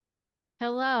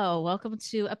Hello, welcome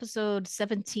to episode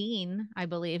 17, I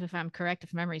believe, if I'm correct,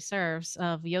 if memory serves,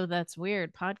 of Yo That's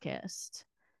Weird podcast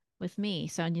with me,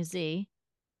 Sonia Z,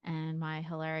 and my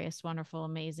hilarious, wonderful,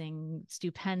 amazing,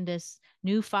 stupendous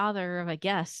new father of a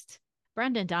guest,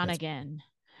 Brendan That's Donegan.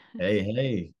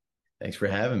 hey. Thanks for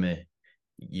having me.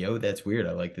 Yo, that's weird.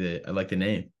 I like the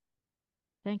name.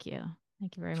 Thank you.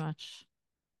 Thank you very much.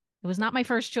 It was not my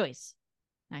first choice,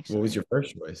 What was actually. your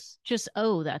first choice? Just,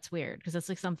 oh, that's weird, because that's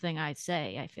like something I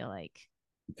say, I feel like.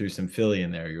 You threw some Philly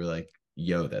in there. You were like,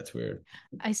 yo, that's weird.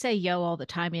 I say yo all the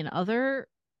time in other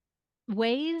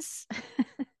ways.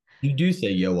 You do say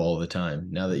yo all the time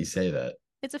now that you say that.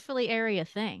 It's a Philly area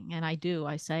thing, and I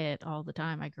say it all the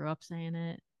time. I grew up saying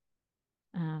it.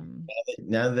 Um,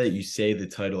 Now that you say the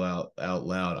title out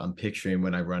loud, I'm picturing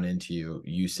when I run into you,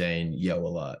 you saying yo a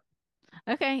lot.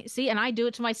 okay, see, and I do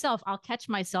it to myself. I'll catch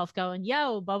myself going,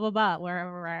 "Yo, blah blah blah,"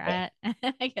 wherever we're Yeah. at.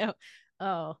 I go,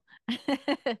 "Oh,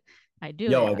 I do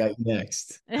Yo, it." I got you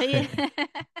next. Yeah,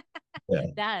 Yeah,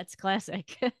 that's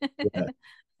classic.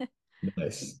 yeah,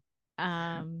 nice.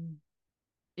 um,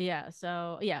 yeah.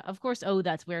 So yeah, of course. Oh,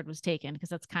 that's weird was taken because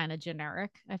that's kind of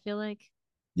generic. I feel like.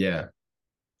 Yeah,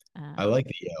 I Um, like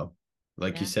the yo.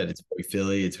 Like you yeah. said, it's very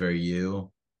Philly. It's very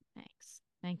you. Thanks.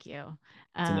 Thank you.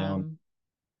 So now, Um,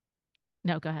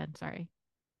 no, go ahead. Sorry.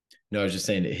 no, I was just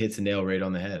saying it hits a nail right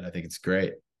on the head. I think it's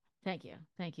great. Thank you.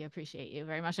 Thank you. Appreciate you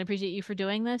very much. I appreciate you for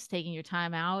doing this, taking your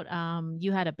time out.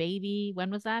 You had a baby. When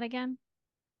was that again?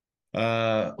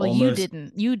 Well, you Almost.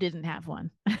 didn't. You didn't have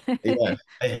one. Yeah,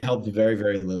 I helped very,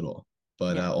 very little,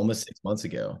 but Yeah. almost 6 months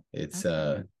ago. It's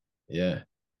Okay. yeah,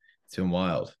 it's been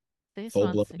wild. 6 months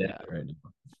Full blown ago. dad right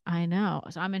now. I know.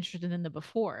 So I'm interested in the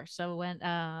before. So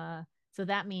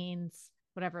that means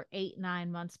whatever 8,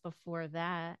 9 months before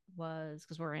that was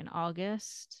because we're in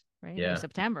August, right? No, Yeah,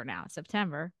 September now.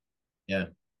 September. yeah,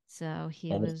 So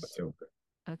he almost was October.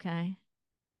 okay.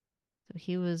 So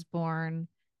he was born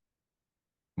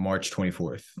March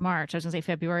 24th. March. I was gonna say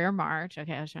February or March.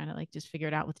 Okay, I was trying to like just figure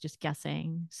it out with just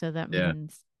guessing. So that Yeah, I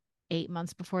means 8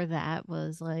 months before that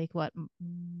was like what think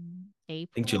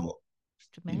April July,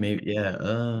 to May. maybe.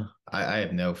 Yeah, I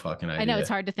have no fucking I know it's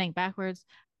idea. hard to think backwards,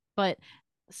 but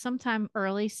sometime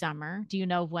early summer. Do you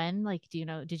know when? Like, do you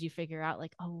know? Did you figure out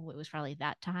like, oh, it was probably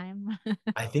that time?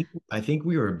 I think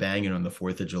we were banging on the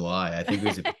 4th of July. I think it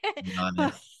was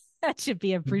a That should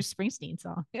be a Bruce Springsteen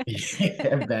song.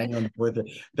 yeah, banging on the fourth.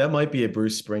 That might be a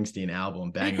Bruce Springsteen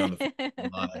album, banging on the 4th of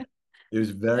July. It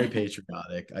was very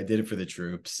patriotic. I did it for the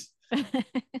troops.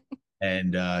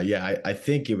 And yeah, I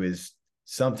think it was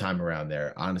sometime around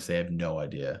there. Honestly, I have no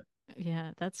idea.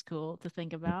 Yeah, that's cool to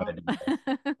think No about. idea.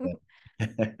 Yeah.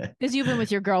 Because you've been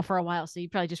with your girl for a while, so you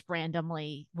probably just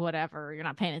randomly, whatever, you're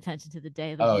not paying attention to the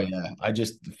day of the Oh week. yeah, I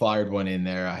just fired one in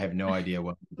there. I have no idea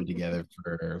what we've been together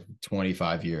for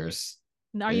 25 years.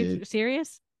 Are you It,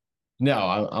 serious? no,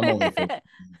 I'm only 30.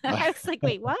 I was like,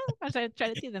 wait, what? I was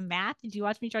trying to do the math. Did you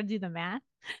watch me try to do the math?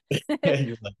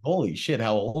 You're like, holy shit,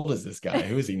 how old is this guy?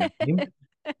 Who is he? 19?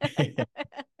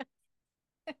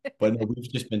 But no,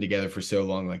 we've just been together for so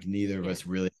long, like neither of Yeah. us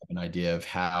really have an idea of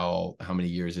how many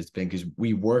years it's been because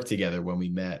we worked together when we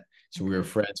met. So we were Okay.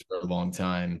 friends for a long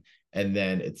time. And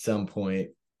then at some point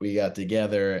we got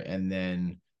together and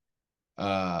then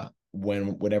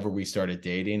whenever we started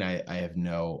dating, I have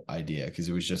no idea because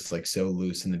it was just like so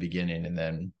loose in the beginning and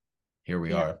then here we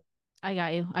Yeah. are. I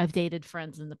got you. I've dated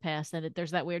friends in the past and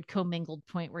there's that weird commingled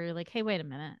point where you're like, hey, wait a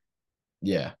minute.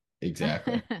 Yeah,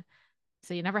 exactly.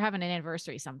 So you never have an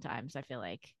anniversary sometimes, I feel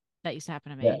like. That used to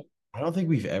happen to Yeah. me. I don't think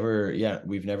we've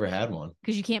never had one.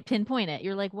 Because you can't pinpoint it.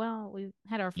 You're like, well, we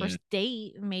had our Yeah. first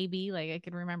date, maybe. Like I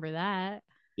can remember that.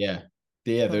 Yeah.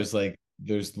 Yeah, But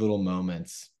there's little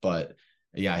moments, but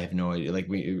yeah, I have no idea. Like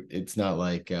it's not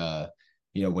like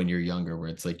when you're younger where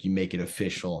it's like you make it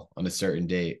official on a certain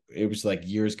date. It was like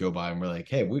years go by and we're like,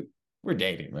 "Hey, we're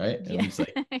dating, right?" And yeah. it's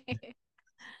like,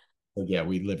 yeah,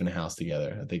 we live in a house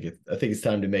together. I think it's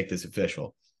time to make this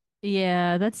official.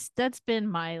 Yeah, that's been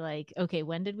my like, okay,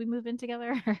 when did we move in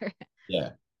together? Yeah.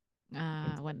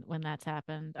 When that's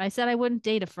happened. I said I wouldn't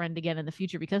date a friend again in the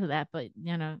future because of that, but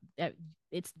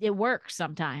it works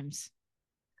sometimes.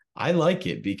 I like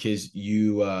it because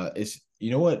it's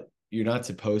you know what you're not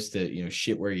supposed to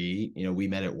shit where you eat. We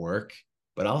met at work,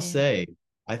 but I'll Yeah. say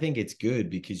I think it's good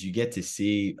because you get to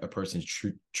see a person's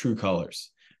true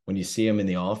colors. When you see them in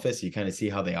the office, you kind of see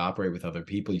how they operate with other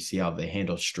people. You see how they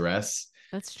handle stress.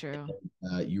 That's true.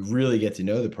 You really get to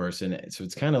know the person. So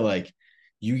it's kind of like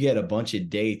you get a bunch of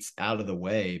dates out of the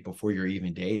way before you're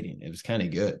even dating. It was kind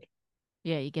of good.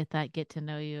 Yeah, you get that get to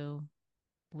know you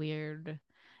weird.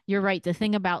 You're right. The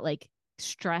thing about like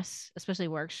stress, especially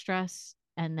work stress,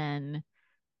 and then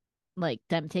like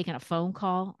them taking a phone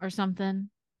call or something.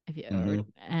 If you, or, Hmm.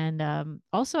 and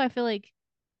also I feel like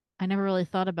I never really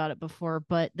thought about it before,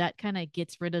 but that kind of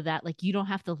gets rid of that. Like you don't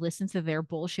have to listen to their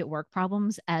bullshit work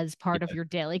problems as part of Yeah. your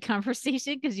daily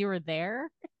conversation because you were there.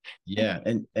 Yeah.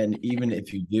 And even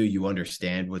if you do, you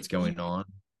understand what's going on.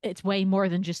 It's way more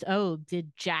than just, oh,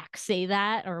 did Jack say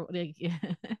that? Or like,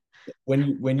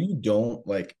 When you don't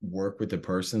like work with the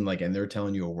person, like, and they're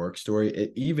telling you a work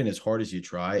story, even as hard as you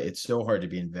try, it's so hard to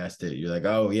be invested. You're like,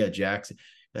 oh yeah, Jackson.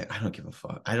 Like, I don't give a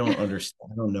fuck. I don't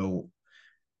understand. I don't know,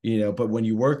 but when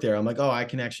you work there, I'm like, oh, I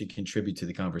can actually contribute to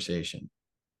the conversation,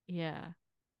 yeah.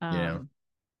 you know? Um,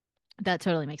 that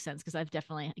totally makes sense because I've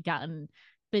definitely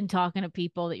been talking to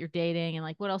people that you're dating and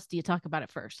like, what else do you talk about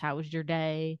at first? How was your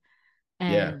day?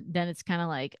 Yeah. And then it's kind of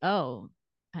like, oh,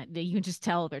 you can just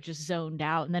tell they're just zoned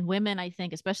out. And then women, I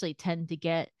think, especially tend to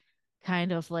get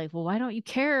kind of like, well, why don't you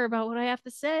care about what I have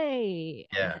to say?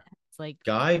 Yeah. It's like,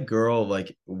 Guy, girl,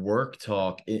 like work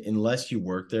talk, unless you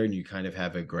work there and you kind of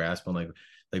have a grasp on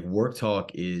like work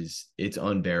talk it's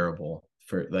unbearable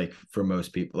for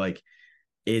most people. Like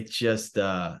it just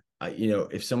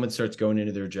if someone starts going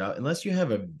into their job, unless you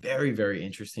have a very, very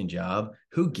interesting job,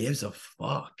 who gives a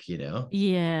fuck?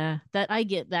 yeah, that I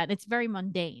get that. It's very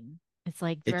mundane. It's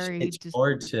like very It's just,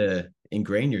 hard to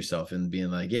ingrain yourself in being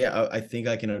like, yeah, I think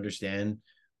I can understand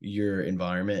your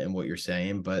environment and what you're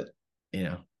saying, but you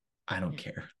know, I don't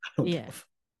care. I don't give a yeah. fuck.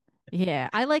 Yeah.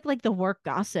 I like the work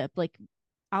gossip. Like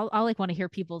I'll like want to hear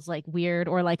people's like weird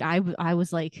or like I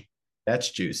was like, That's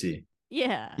juicy.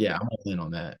 yeah, Yeah, I'm all in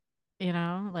on that.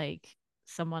 like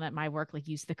someone at my work like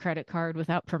used the credit card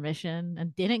without permission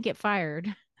and didn't get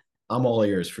fired. I'm all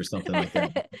ears for something like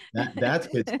that. That's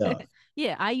good stuff.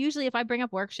 Yeah, I usually if I bring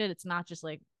up work shit, it's not just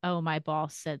like, oh, my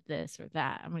boss said this or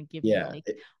that. I'm gonna give you Yeah, like,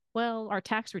 well, our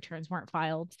tax returns weren't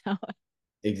filed. So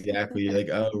exactly. You're like,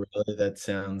 oh, really? That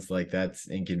sounds like that's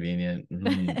inconvenient.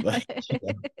 Like,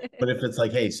 but if it's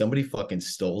like, hey, somebody fucking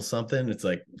stole something, it's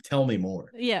like, tell me more.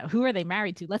 yeah, who are they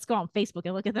married to? Let's go on Facebook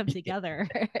and look at them together.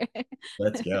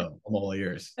 Let's go. I'm all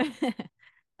ears.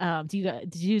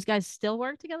 Did you guys still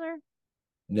work together?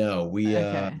 No,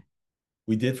 Okay.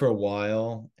 we did for a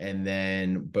while and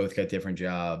then both got different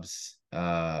jobs,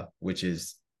 which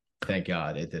is thank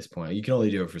God at this point. You can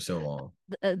only do it for so long.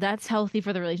 That's healthy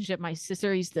for the relationship. My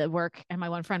sister used to work, and my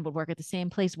one friend would work at the same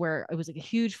place where it was like a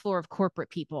huge floor of corporate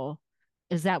people.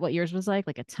 Is that what yours was like?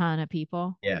 Like a ton of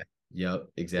people? Yeah. Yep.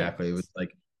 Yeah. Exactly. It was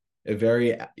like a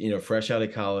very, fresh out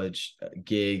of college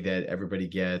gig that everybody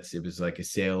gets. It was like a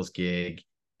sales gig,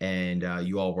 and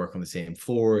you all work on the same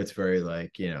floor. It's very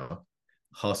like,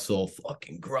 hustle,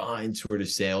 fucking grind sort of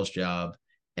sales job.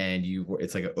 And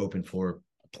it's like an open floor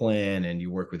plan, and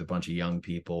you work with a bunch of young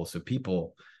people. So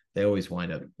people, they always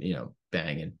wind up,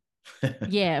 banging.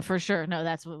 Yeah, for sure. No,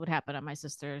 that's what would happen at my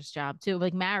sister's job too.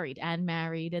 Like married and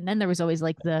married. And then there was always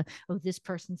like the, oh, this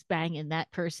person's banging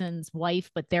that person's wife,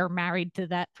 but they're married to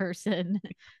that person.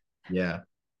 Yeah.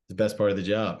 The best part of the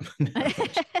job.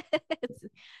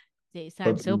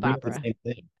 Daytime But soap we had the opera. same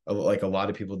thing. Like a lot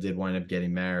of people did wind up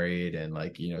getting married and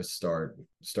like, start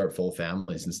full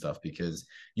families and stuff because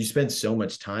you spend so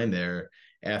much time there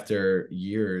after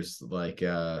years. Like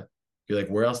you're like,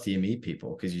 where else do you meet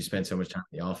people? Because you spend so much time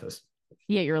in the office.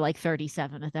 Yeah, you're like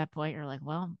 37 at that point. You're like,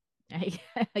 well,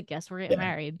 I guess we're getting Yeah.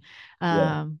 married.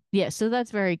 Yeah. Yeah, so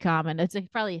that's very common. It's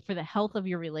like probably for the health of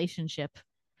your relationship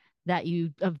that you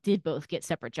did both get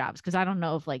separate jobs because I don't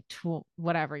know if like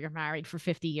whatever you're married for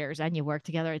 50 years and you work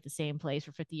together at the same place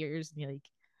for 50 years and you're like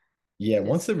Yeah.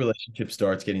 Once just the relationship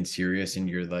starts getting serious and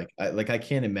you're like, I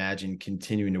can't imagine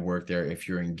continuing to work there if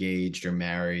you're engaged or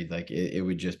married. Like it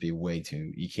would just be way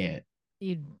too, you can't.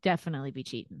 you'd definitely be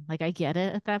cheating. Like I get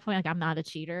it at that point. Like I'm not a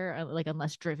cheater, like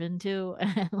unless driven to.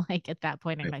 And like at that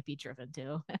point, I might be driven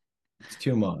to. It's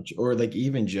too much. Or like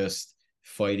even just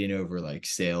fighting over like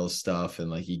sales stuff and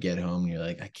like you get home and you're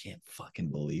like, I can't fucking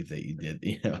believe that you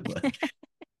did, like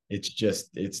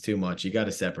it's too much. You got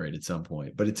to separate at some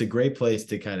point. But it's a great place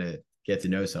to kind of get to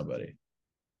know somebody.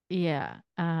 Yeah.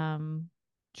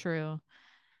 True.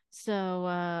 So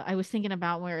I was thinking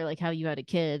about where like how you had a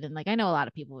kid and like I know a lot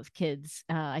of people with kids.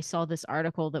 I saw this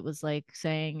article that was like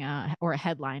saying or a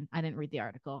headline. I didn't read the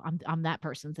article. I'm that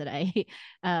person today.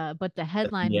 But the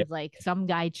headline Yeah. was like some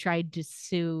guy tried to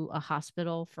sue a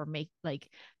hospital for make like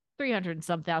 300 and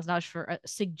some thousand dollars for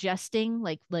suggesting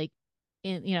like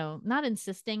in not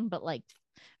insisting but like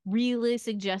really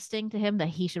suggesting to him that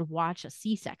he should watch a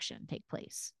C-section take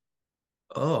place.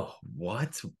 Oh,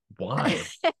 what? Why?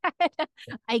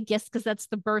 I guess because that's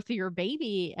the birth of your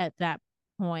baby at that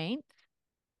point.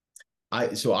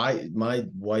 my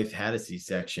wife had a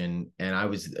C-section and I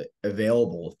was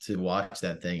available to watch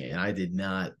that thing and I did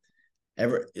not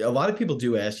ever. A lot of people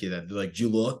do ask you that. They're like, "Do you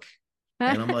look?"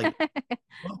 And I'm like,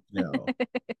 "Fuck no."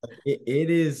 It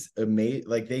is amazing.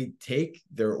 Like they take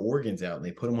their organs out and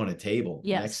they put them on a table next to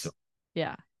Yes. them.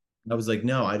 Yeah. I was like,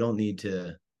 "No, I don't need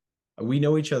to." We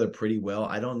know each other pretty well.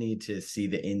 I don't need to see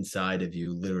the inside of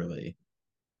you, literally.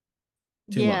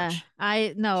 Too Yeah, much.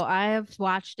 I no, I have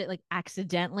watched it like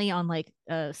accidentally on like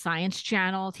a science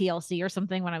channel, TLC or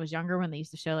something when I was younger when they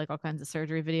used to show like all kinds of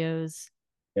surgery videos.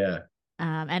 Yeah.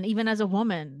 And even as a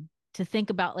woman to think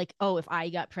about like, oh, if I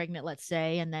got pregnant, let's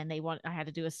say, and then I had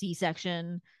to do a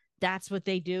C-section, that's what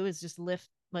they do is just lift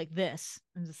like this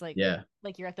and just Yeah.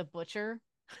 like you're at the butcher.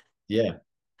 Yeah.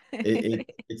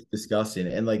 It's disgusting.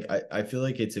 And like I feel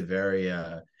like it's a very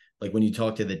like when you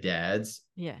talk to the dads,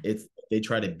 Yeah. it's they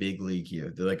try to big league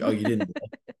you. They're like, "Oh, you didn't."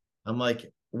 I'm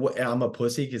like, "What? I'm a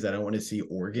pussy because I don't want to see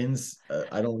organs.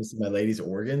 I don't want to see my lady's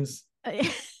organs.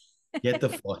 Get the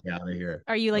fuck out of here."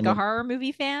 Are you like I'm a like, horror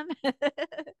movie fan?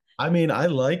 I mean, I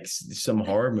like some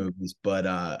horror movies, but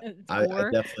It's I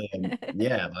gore. definitely am.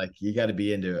 Yeah, like you got to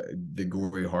be into the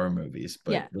gory horror movies,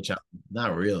 but Yeah. which I'm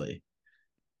not really.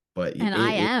 But And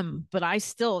I it am, but I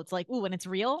still, it's like, ooh, and it's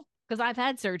real because I've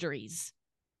had surgeries.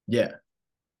 yeah,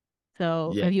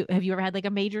 So yeah. have you ever had like a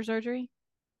major surgery?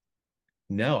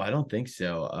 No, I don't think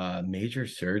so. Major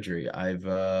surgery. I've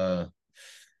To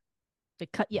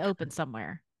cut you open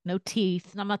somewhere. No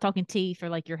teeth. I'm not talking teeth or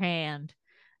like your hand.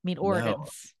 I mean no,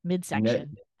 organs, ne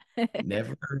midsection.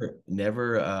 never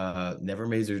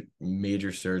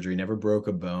major surgery, never broke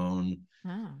a bone,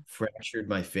 Oh. fractured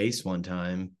my face one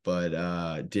time, but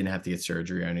didn't have to get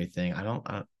surgery or anything. Ah, I don't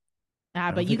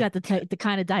but you think I got the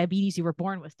kind of diabetes you were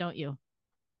born with, don't you?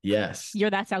 yes.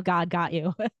 That's how God got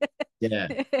you. Yeah.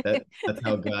 That's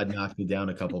how God knocked me down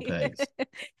a couple pegs.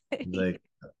 He's like,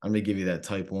 I'm gonna give you that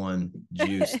type one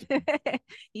juice.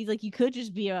 He's like, you could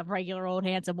just be a regular old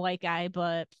handsome white guy,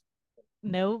 but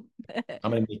nope.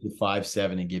 I'm gonna make you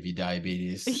 5'7" and give you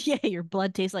diabetes. Yeah, your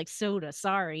blood tastes like soda.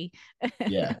 Sorry.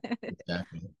 Yeah,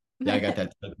 exactly. Yeah, I got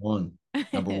that type one.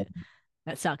 Number one.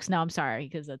 That sucks. No, I'm sorry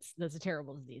because that's a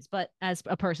terrible disease. But as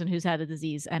a person who's had a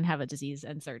disease and have a disease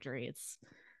and surgery, it's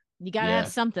you got to have Yeah.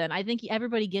 something. I think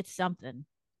everybody gets something.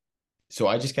 So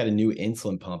I just got a new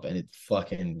insulin pump and it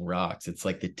fucking rocks. It's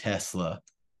like the Tesla,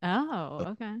 Oh,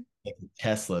 okay. like the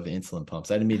Tesla of insulin pumps.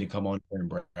 I didn't mean to come on here and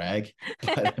brag,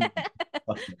 but I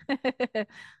mean,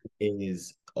 it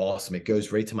is awesome. It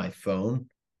goes right to my phone.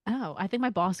 Oh, I think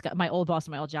my old boss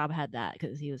at my old job had that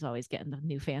because he was always getting the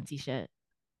new fancy shit.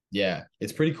 Yeah,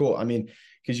 it's pretty cool. I mean,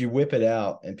 because you whip it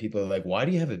out and people are like, "Why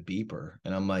do you have a beeper?"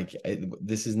 And I'm like,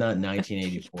 "This is not A beeper.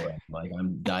 1984. I'm like,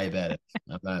 I'm diabetic.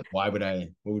 I'm not. Why would I?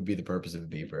 What would be the purpose of a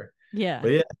beeper?" But Yeah.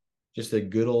 yeah, just a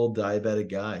good old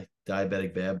diabetic guy,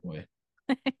 diabetic bad boy,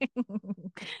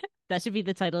 That should be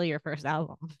the title of your first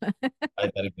album.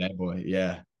 diabetic bad boy.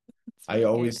 Yeah, It's I pretty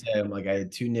always good. say I'm like I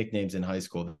had two nicknames in high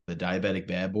school: the diabetic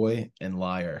bad boy and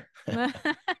liar.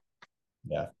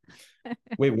 Yeah.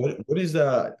 Wait, what is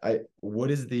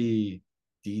what is the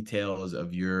details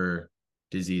of your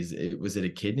disease? Was it a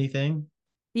kidney thing?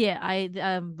 Yeah,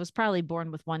 I was probably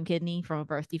born with one kidney from a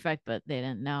birth defect, but they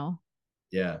didn't know.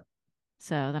 Yeah,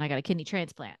 So then I got a kidney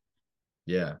transplant.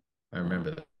 yeah, I So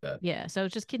remember that. yeah, so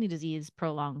it's just kidney disease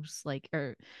prolongs like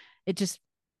or it just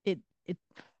it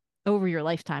over your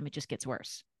lifetime it just gets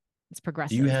worse. It's Do you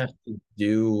progressive. have to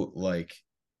do like?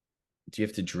 Do you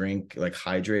have to drink like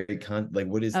hydrate? Like,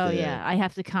 what is Oh the? yeah, I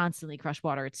have to constantly crush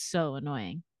water. It's so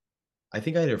annoying. I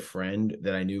think I had a friend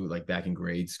that I knew like back in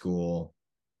grade school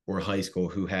or high school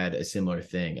who had a similar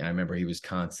thing, and I remember he was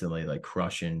constantly like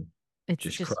It's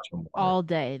just just crushing water. all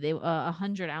day. They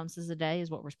 100 ounces a day is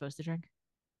what we're supposed to drink.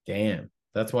 Damn,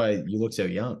 that's why you look so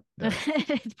young. Then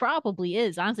It probably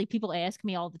is. Honestly, people ask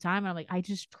me all the time, and I'm like, I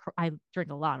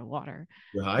drink a lot of water.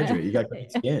 you're hydrated. You got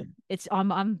great skin. It's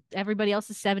I'm everybody else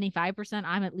is 75%.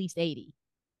 I'm at least 80.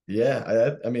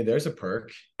 Yeah, I mean, there's a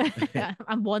perk.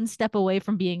 I'm one step away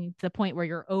from being to the point where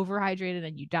you're overhydrated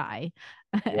and you die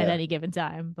at Yeah, any given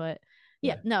time. But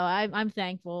yeah, yeah. no, I'm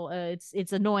thankful.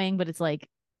 It's annoying, but it's like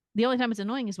the only time it's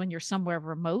annoying is when you're somewhere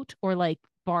remote or like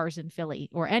bars in Philly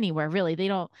or anywhere really. They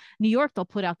don't New York, they'll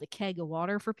put out the keg of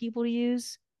water for people to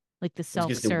use, like the I was self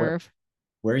gonna say where serve.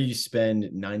 where you spend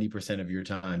 90% of your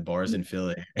time, bars in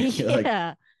Philly. You're like,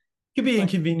 Yeah. could be Like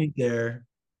inconvenient there.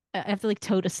 I have to like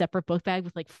tote a separate book bag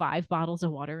with like 5 bottles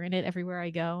of water in it everywhere I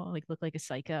go. I, like look like a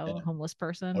psycho, Yeah, homeless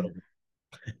person.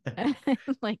 whatever.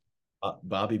 Like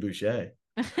Bobby Boucher,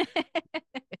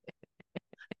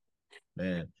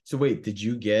 man. So wait, did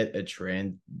you get a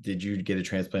did you get a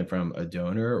transplant from a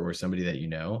donor or somebody that you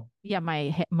know? Yeah,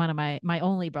 one of my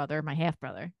only brother, my half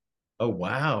brother. Oh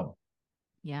wow,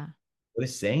 Yeah, what a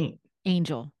saint!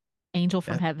 angel, angel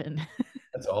from That heaven.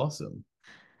 that's awesome.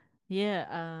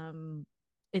 Yeah,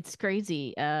 it's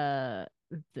crazy. The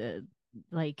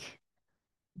like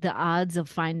the odds of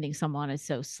finding someone is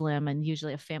so slim, and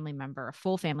usually a family member, a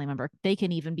full family member, they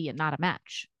can even be not a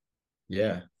match.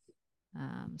 Yeah,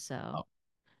 So oh,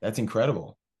 that's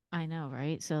incredible. I know,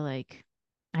 right? So like,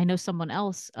 I know someone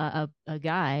else, a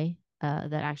guy,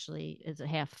 that actually is a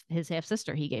half his half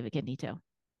sister. He gave a kidney to.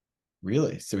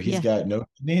 Really? So he's Yeah, got no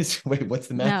kidneys? Wait, what's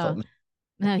the math no, on that?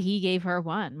 no, he gave her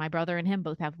one. My brother and him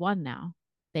both have one now.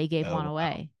 They gave one Oh wow.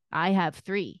 away. I have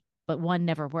three, but one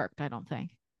never worked. I don't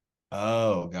think.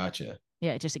 Oh, gotcha.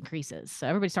 Yeah, it just increases. So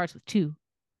everybody starts with two.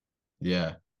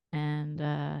 Yeah, And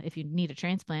if you need a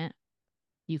transplant,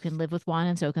 you can live with one,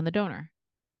 and so can the donor.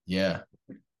 yeah,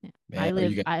 Yeah. man. Are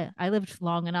you guys? I lived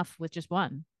long enough with just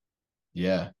one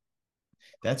Yeah,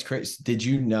 that's crazy. Did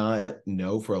you not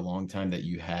know for a long time that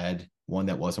you had one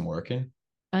that wasn't working?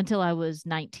 until I was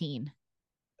 19.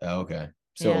 Oh, okay,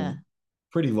 so Yeah.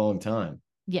 pretty long time.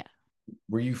 Yeah.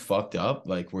 Were you fucked up?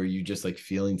 Like, were you just like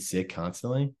feeling sick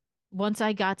constantly? Once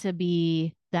I got to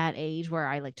be that age where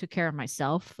I like took care of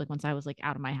myself, like once I was like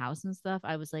out of my house and stuff,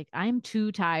 I was like, I'm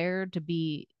too tired to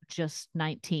be just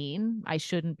 19. I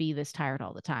shouldn't be this tired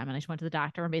all the time. And I just went to the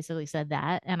doctor and basically said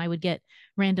that. And I would get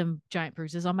random giant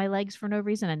bruises on my legs for no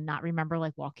reason and not remember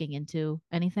like walking into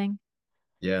anything.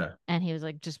 Yeah. And he was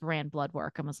like, just ran blood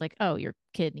work and was like, oh, your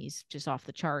kidney's just off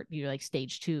the chart. You're like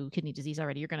stage 2 kidney disease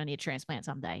already. You're going to need a transplant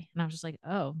someday. And I was just like,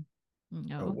 oh,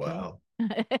 no, Oh okay. wow.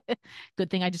 Good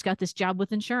thing I just got this job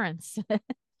with insurance.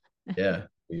 Yeah.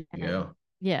 There you And go.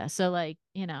 yeah, so like,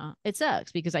 it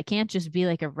sucks because I can't just be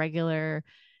like a regular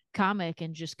comic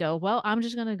and just go, well, I'm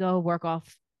just going to go work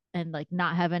off and like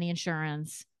not have any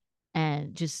insurance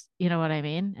and just, you know what I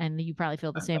mean? And you probably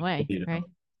feel the same way, You know, right?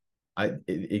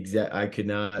 I could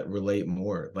not relate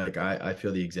more. Like I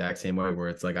feel the exact same way where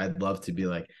it's like I'd love to be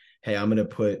like, hey, I'm gonna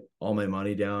put all my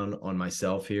money down on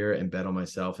myself here and bet on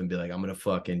myself and be like, I'm gonna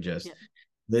fucking just Yep.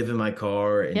 live in my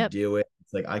car and Yep. do it.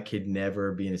 It's like I could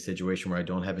never be in a situation where I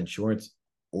don't have insurance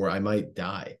or I might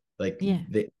die. Like Yeah.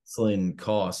 the insulin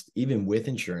cost, even with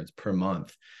insurance per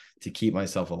month to keep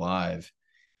myself alive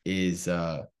is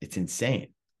it's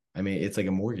insane. I mean, it's like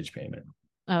a mortgage payment.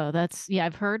 Oh, that's yeah,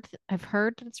 I've heard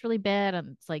that it's really bad. And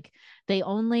it's like they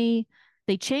only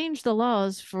they changed the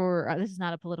laws for this is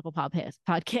not a political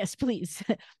podcast, please.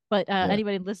 But Yeah.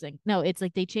 anybody listening, no, it's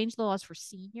like they changed the laws for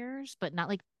seniors, but not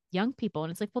like young people.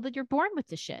 And it's like, well, then you're born with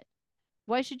the shit.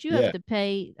 Why should you have Yeah. to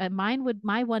pay? My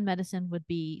one medicine would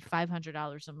be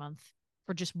 $500 a month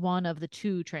for just one of the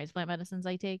two transplant medicines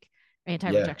I take, Yeah.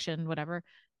 anti-rejection, whatever.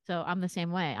 So I'm the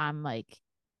same way. I'm like,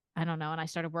 I don't know. And I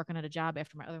started working at a job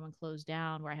after my other one closed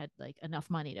down where I had like enough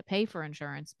money to pay for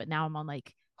insurance, but now I'm on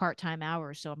like part-time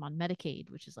hours. So I'm on Medicaid,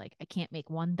 which is like I can't make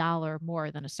 $1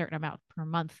 more than a certain amount per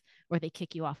month or they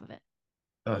kick you off of it.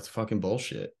 Oh, it's fucking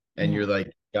bullshit. And Yeah. you're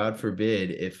like, God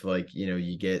forbid if like,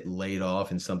 you get laid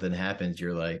off and something happens,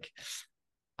 you're like,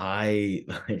 I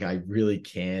like I really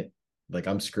can't like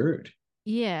I'm screwed.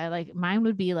 Yeah, like mine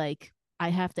would be like I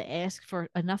have to ask for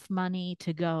enough money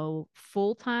to go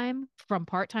full time from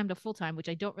part time to full time, which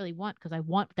I don't really want because I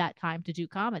want that time to do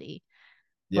comedy.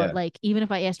 But Yeah. like even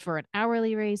if I asked for an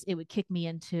hourly raise, it would kick me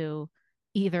into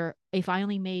either if I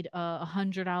only made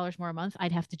 $100 more a month,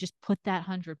 I'd have to just put that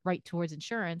hundred right towards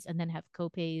insurance and then have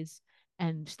copays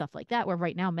and stuff like that. Where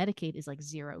right now Medicaid is like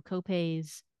zero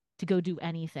copays to go do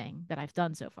anything that I've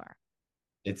done so far.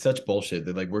 It's such bullshit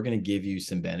that like we're gonna give you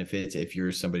some benefits if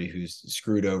you're somebody who's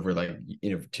screwed over, like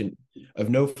of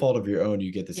no fault of your own,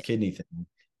 you get this Yeah, kidney thing.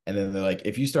 And then they're like,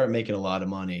 if you start making a lot of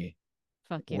money,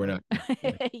 fuck we're you.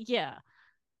 not Yeah.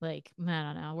 Like, I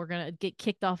don't know. We're gonna get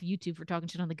kicked off YouTube for talking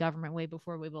shit on the government way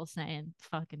before we will saying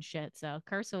fucking shit. So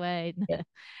curse away. yeah.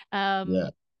 Yeah. um,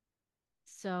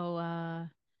 so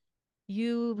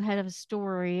you had a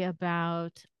story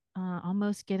about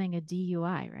almost getting a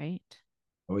DUI, right?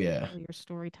 Oh yeah. What your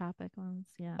story topic was?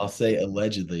 Yeah. I'll say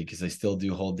allegedly because I still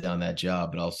do hold down that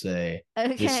job, but I'll say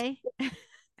just Okay.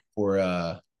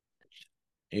 for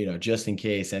just in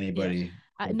case Yeah. anybody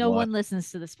like No what one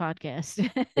listens to this podcast.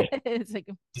 It's like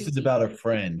this two is about people. a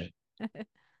friend.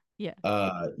 Yeah.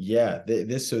 Yeah,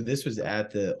 this was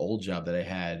at the old job that I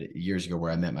had years ago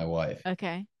where I met my wife,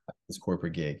 Okay. this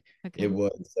corporate gig. It Okay.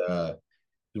 was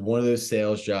one of those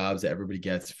sales jobs that everybody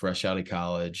gets fresh out of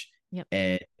college, Yep.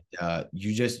 and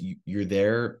you're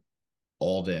there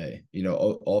all day,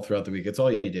 all throughout the week. It's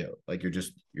all you do. Like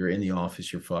you're in the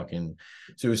office, you're fucking.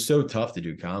 So it was so tough to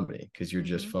do comedy because you're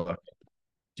just Mm-hmm. fucking.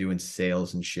 doing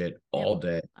sales and shit Yep. all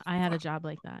day. I had a job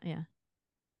like that. Yeah.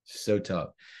 So tough.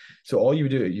 So all you would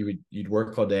do, you'd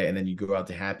work all day and then you go out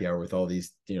to happy hour with all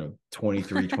these,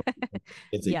 23, 20 kids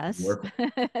that you Yes. work with,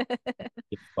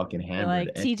 get fucking You're hammered. like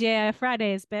And TGI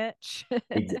Fridays, bitch.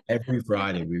 every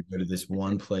Friday we would go to this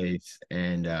one place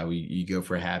and you go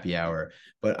for a happy hour.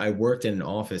 But I worked in an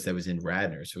office that was in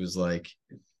Radnor. So it was like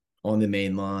on the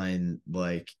main line,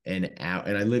 like an hour,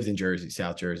 and I lived in Jersey,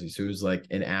 South Jersey. So it was like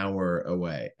an hour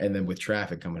away. And then with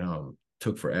traffic coming home,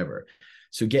 took forever.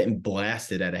 So getting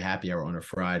blasted at a happy hour on a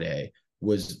Friday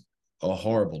was a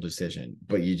horrible decision,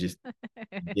 but you just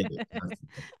did it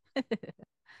constantly.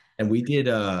 And we did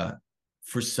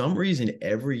for some reason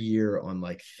every year on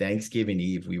like Thanksgiving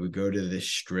Eve, we would go to this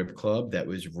strip club that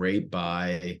was right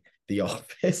by the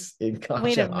office in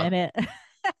Wait a Conshohocken. minute.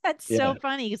 That's so Yeah.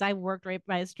 funny because I worked right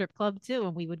by a strip club too,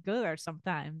 and we would go there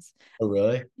sometimes. Oh,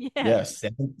 really? Yeah. Yeah.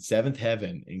 Seventh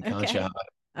Heaven in Okay. Conshohocken.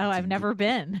 Oh, It's a I've never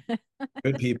been.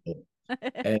 good people.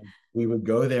 And we would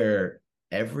go there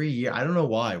every year. I don't know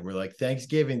why. We're like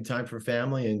Thanksgiving time for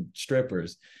family and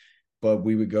strippers, but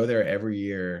we would go there every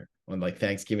year on like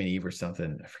Thanksgiving Eve or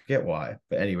something. I forget why.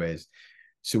 But anyways,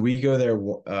 so we go there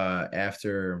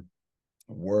after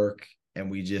work and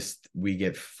we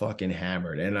get fucking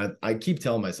hammered. And I keep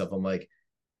telling myself, I'm like,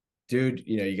 dude,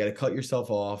 you got to cut yourself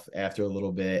off after a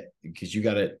little bit because you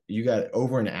got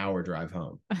over an hour drive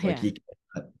home. Like Yeah.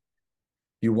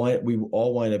 we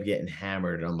all wind up getting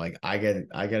hammered. And I'm like, I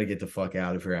gotta get the fuck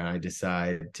out of here. And I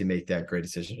decide to make that great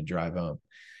decision to drive home.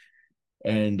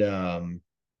 And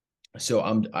so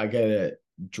I gotta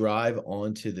drive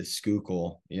onto the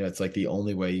Schuylkill. It's like the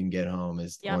only way you can get home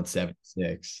is Yep. on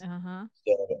 76. Uh-huh.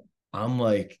 So I'm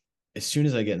like, as soon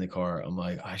as I get in the car, I'm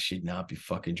like, I should not be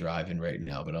fucking driving right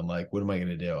now. But I'm like, what am I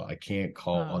gonna do? I can't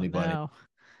call Oh anybody. no.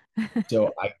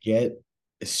 So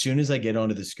as soon as I get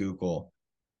onto the Schuylkill,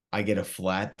 I get a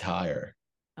flat tire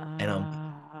and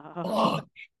I'm Oh. fuck,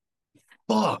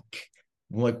 fuck.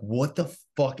 I'm like, what the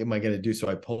fuck am I gonna do? So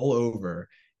I pull over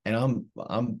and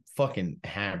I'm fucking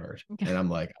hammered. And I'm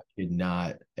like, I did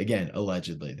not, again,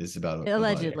 allegedly, this is about it.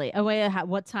 Allegedly. Oh wait,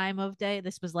 what time of day?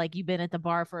 This was like you've been at the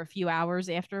bar for a few hours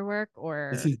after work This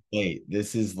or is late.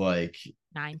 This is like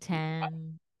 9,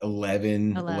 10,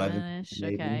 11 ish.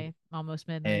 maybe. Okay. Almost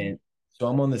midnight. And so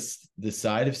I'm on the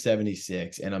side of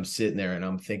 76 and I'm sitting there and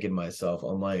I'm thinking to myself,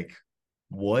 I'm like,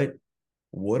 what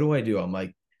do I do? I'm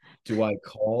like, do I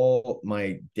call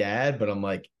my dad? But I'm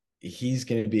like, he's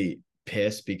gonna be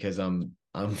pissed because I'm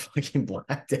fucking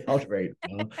blacked out right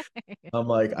now. I'm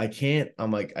like, I can't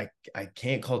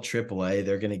call AAA.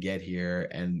 They're gonna get here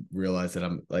and realize that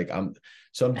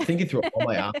I'm thinking through all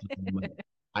my options. I'm like,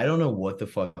 I don't know what the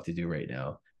fuck to do right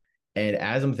now. And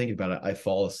as I'm thinking about it, I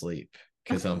fall asleep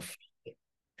because I'm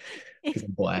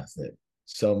blasted.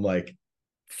 So I'm like,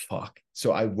 fuck.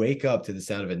 So I wake up to the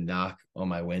sound of a knock on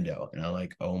my window and I'm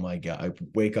like, oh my God. I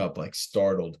wake up like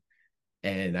startled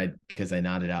and because I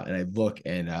nodded out and I look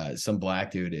and some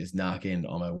black dude is knocking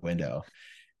on my window.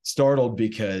 Startled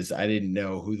because I didn't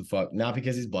know who the fuck, not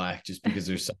because he's black, just because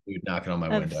there's some dude knocking on my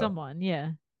Of window. someone,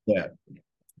 yeah. Yeah.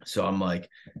 So I'm like,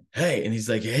 hey, and he's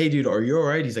like, hey, dude, are you all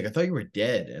right? He's like, I thought you were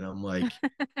dead. And I'm like,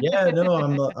 yeah, no,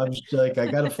 I'm just like, I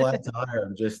got a flat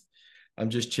tire. I'm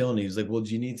just chilling. He's like, well,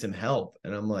 do you need some help?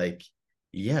 And I'm like,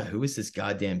 yeah, who is this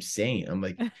goddamn saint? I'm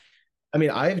like, I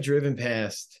mean, I've driven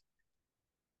past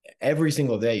every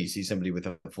single day. You see somebody with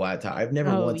a flat tire. I've never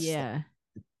Oh once stopped yeah.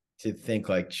 to think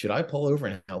like, should I pull over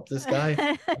and help this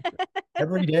guy?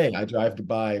 Every day I drive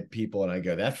by people and I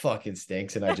go, that fucking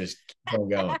stinks. And I just keep on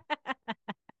going.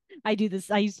 I do this.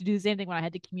 I used to do the same thing when I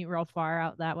had to commute real far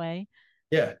out that way.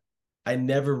 Yeah. I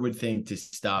never would think to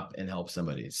stop and help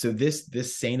somebody. So this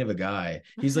saint of a guy,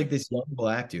 he's like this young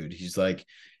black dude. He's like,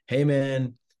 "Hey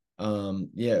man,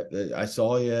 yeah, I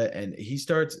saw you." And he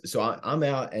starts. So I'm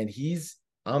out, and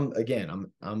I'm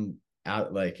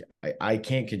out. Like I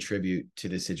can't contribute to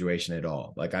this situation at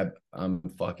all. Like I'm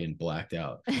fucking blacked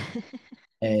out.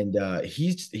 And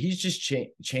he's just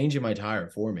changing my tire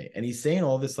for me, and he's saying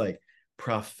all this like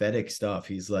prophetic stuff.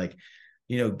 He's like,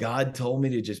 God told me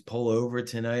to just pull over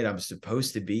tonight. I'm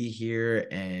supposed to be here,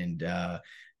 and I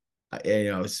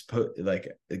was supposed like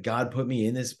God put me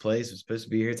in this place. I'm supposed to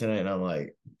be here tonight, and I'm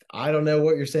like, I don't know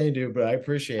what you're saying, dude, but I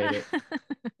appreciate it.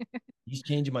 He's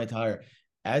changing my tire.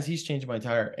 As he's changing my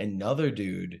tire, another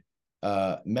dude,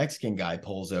 Mexican guy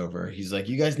pulls over. He's like,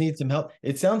 you guys need some help.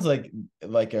 It sounds like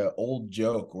a old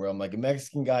joke where I'm like a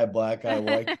Mexican guy, black guy,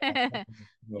 white guy, to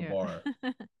a Yeah. bar.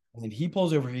 And he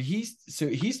pulls over. He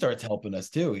starts helping us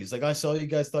too. He's like, I saw you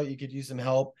guys thought you could use some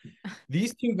help.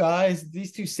 These two guys,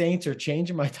 these two saints are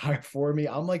changing my tire for me.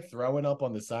 I'm like throwing up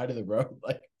on the side of the road.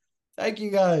 Like, Thank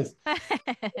you guys.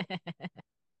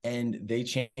 And they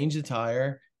change the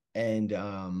tire, and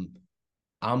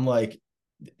I'm like,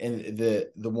 and the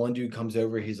one dude comes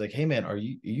over, he's like, hey man, are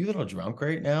you a little drunk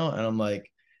right now? And I'm like,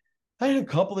 I had a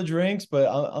couple of drinks, but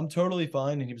I'm totally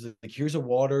fine. And he was like, here's a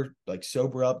water, like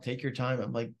sober up, take your time.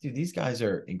 I'm like, dude, these guys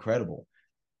are incredible.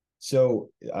 So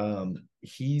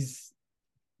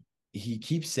he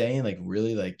keeps saying like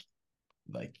really like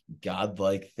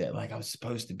godlike that like I was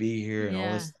supposed to be here and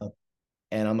all this Yeah. stuff.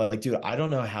 And I'm like, dude, I don't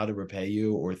know how to repay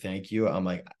you or thank you. I'm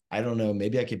like, I don't know.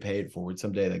 Maybe I could pay it forward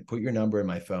someday. Like put your number in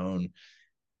my phone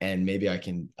and maybe I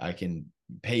can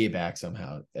pay you back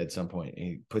somehow at some point. And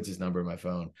he puts his number in my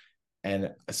phone.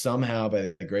 And somehow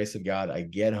by the grace of God, I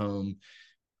get home.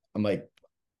 I'm like,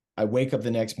 I wake up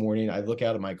the next morning, I look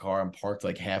out at my car, I'm parked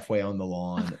like halfway on the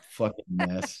lawn, fucking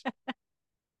mess.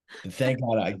 And thank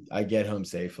God I get home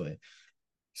safely.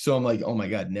 So I'm like, oh my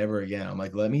God, never again. I'm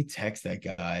like, let me text that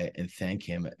guy and thank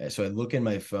him. So I look in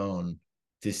my phone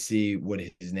to see what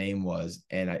his name was.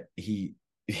 And he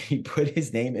put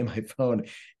his name in my phone,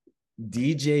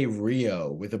 DJ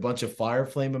Rio, with a bunch of fire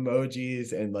flame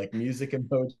emojis and like music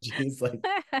emojis. Like,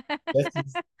 this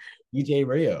is DJ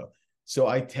Rio. So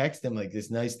I text him like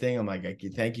this nice thing. I'm like,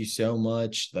 thank you so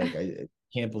much. Like, I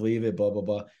can't believe it, blah, blah,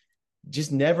 blah.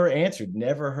 Just never answered,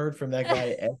 never heard from that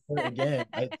guy ever again.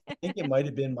 I think it might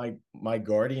have been my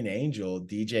guardian angel,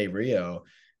 DJ Rio,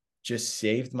 just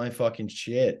saved my fucking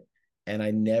shit. And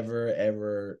I never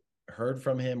ever heard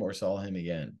from him or saw him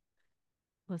again.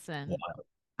 Listen, Wow.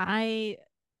 I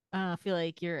feel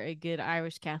like you're a good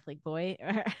Irish Catholic boy.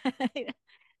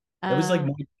 It was like uh,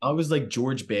 I was like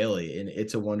George Bailey in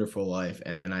It's a Wonderful Life,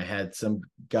 and I had some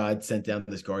God sent down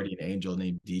this guardian angel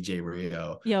named DJ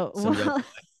Rio, yo, some young well,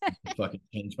 fucking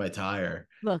changed my tire.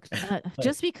 look,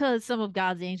 just because some of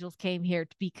God's angels came here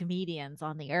to be comedians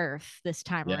on the earth this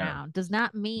time Yeah, around does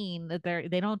not mean that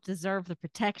they don't deserve the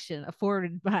protection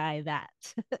afforded by that.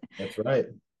 that's right.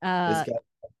 This uh, guy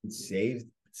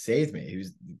saved me.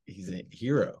 He's a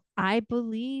hero. I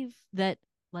believe that,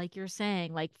 like you're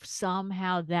saying, like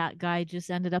somehow that guy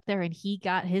just ended up there and he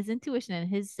got his intuition and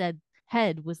his said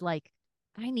head was like,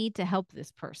 I need to help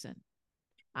this person.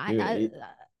 Dude, I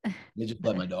he just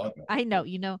let my dog go. I know,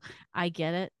 I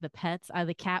get it. The pets,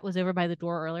 the cat was over by the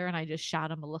door earlier and I just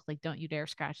shot him a look like, don't you dare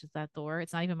scratch at that door.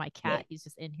 It's not even my Yeah, cat. He's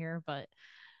just in here, but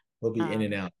he'll be in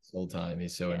and um, out this whole time.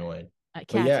 He's so yeah, annoying. But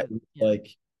cats yeah, are, like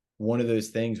one of those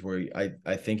things where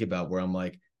I think about where I'm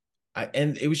like,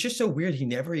 and it was just so weird. He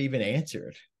never even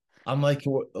answered. I'm like,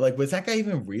 was that guy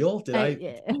even real? Did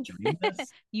yeah. I dream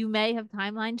this? You may have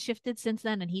timeline shifted since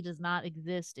then, and he does not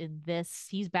exist in this.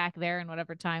 He's back there in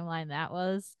whatever timeline that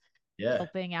was, Yeah,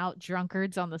 helping out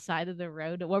drunkards on the side of the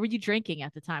road. What were you drinking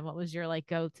at the time? What was your like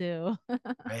go to?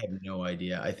 I have no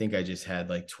idea. I think I just had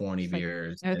like 20 Just like,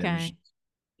 beers and it was, okay.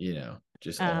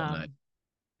 just all night. Um,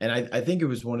 And I think it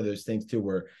was one of those things too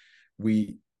where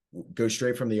we go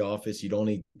straight from the office, you don't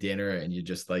eat dinner, and you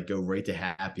just like go right to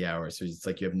happy hour. So it's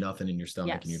like you have nothing in your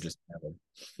stomach and you're yes. just having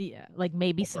Yeah, like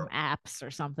maybe some more. apps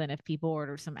or something if people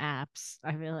order some apps.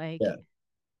 I feel like Yeah.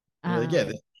 And you're like, yeah, um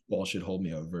this ball should hold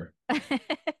me over.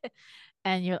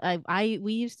 and you're I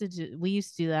we used to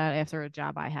do that after a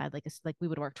job I had like we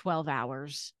would work 12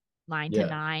 hours 9 to Yeah.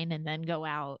 9 and then go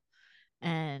out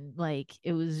and like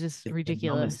it was just It's the dumbest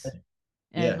ridiculous. thing.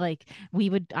 And Yeah. like we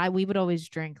would always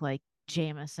drink like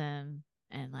Jameson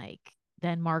and like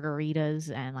then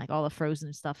margaritas and like all the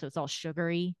frozen stuff so it's all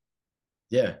sugary.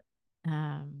 Yeah.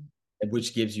 um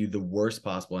Which gives you the worst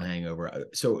possible hangover.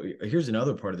 So here's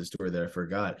another part of the story that I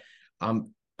forgot.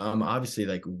 I'm obviously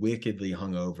like wickedly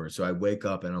hungover. So I wake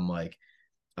up and I'm like,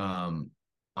 um,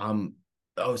 I'm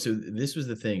oh, so this was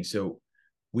the thing. So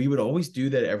we would always do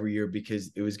that every year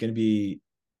because it was going to be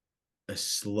a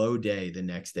slow day the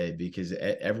next day because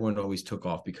everyone always took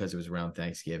off because it was around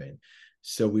Thanksgiving.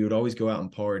 So we would always go out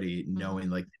and party knowing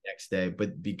mhm. like the next day.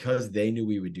 But because they knew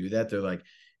we would do that, they're like,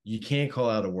 you can't call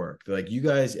out of work. They're like, you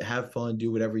guys have fun,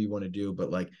 do whatever you want to do, but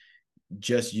like,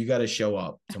 just you got to show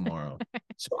up tomorrow.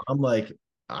 So I'm like,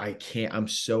 I can't. I'm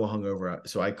so hungover.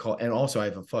 So I call, and also I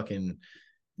have a fucking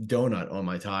donut on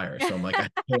my tire. So I'm like, I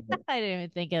can't. I didn't even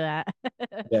think of that.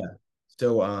 Yeah.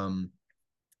 So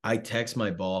I text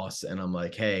my boss and I'm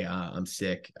like, hey, I'm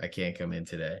sick. I can't come in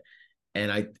today.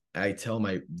 And I tell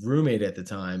my roommate at the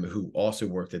time who also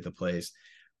worked at the place,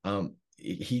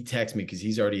 he texts me because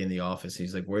he's already in the office.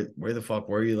 He's like, where the fuck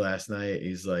were you last night?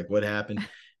 He's like, what happened?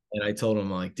 And I told him,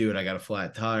 like, dude, I got a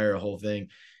flat tire, a whole thing.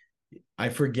 I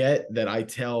forget that I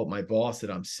tell my boss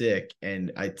that I'm sick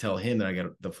and I tell him that I got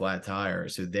the flat tire.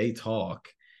 So they talk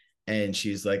and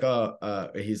she's like, oh,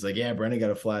 he's like, yeah, Brendan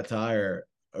got a flat tire.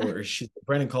 Or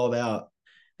Brendan called out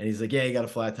And he's like, yeah, he got a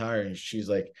flat tire. And she's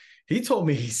like, he told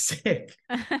me he's sick.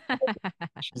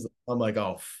 I'm like,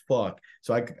 oh fuck.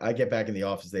 So I get back in the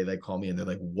office. They call me and they're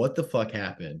like, what the fuck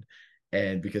happened?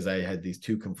 And because I had these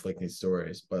two conflicting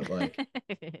stories, but like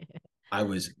I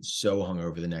was so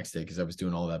hungover the next day because I was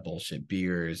doing all that bullshit,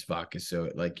 beers, vodka, so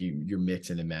like you're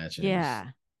mixing and matching. It was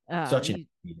Yeah. such an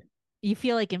You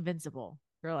feel like invincible.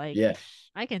 You're like, yeah.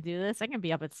 I can do this. I can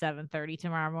be up at 7:30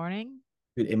 tomorrow morning.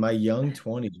 Dude, in my young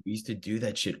 20s, we used to do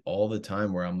that shit all the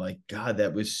time where I'm like, God,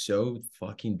 that was so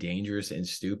fucking dangerous and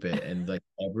stupid. And like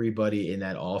everybody in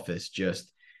that office just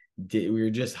did, we were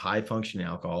just high functioning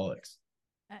alcoholics.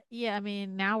 Yeah, I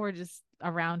mean, now we're just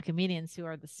around comedians who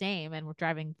are the same and we're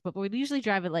driving, but we usually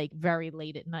drive it like very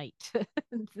late at night.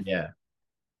 Yeah.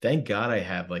 Thank God I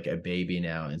have like a baby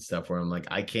now and stuff where I'm like,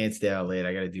 I can't stay out late.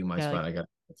 I got to do my Yeah, spot. like I got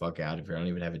to fuck out of here. I don't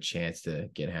even have a chance to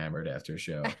get hammered after a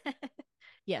show.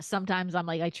 yeah, sometimes I'm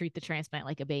like I treat the transplant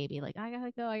like a baby. Like I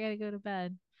gotta go to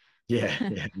bed. Yeah.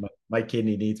 Yeah. My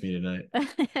kidney needs me tonight.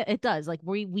 It does. Like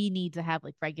we need to have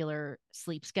like regular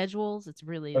sleep schedules. It's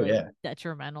really Oh, like yeah.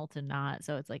 detrimental to not.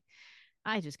 So it's like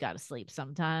I just gotta sleep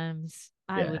sometimes.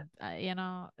 I Yeah.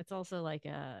 would, it's also like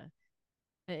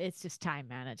it's just time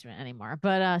management anymore.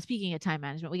 But speaking of time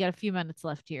management, we got a few minutes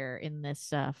left here in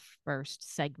this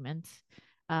first segment.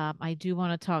 I do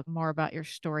want to talk more about your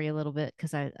story a little bit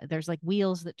because I there's like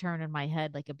wheels that turn in my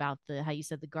head, like about the how you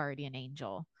said the guardian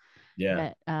angel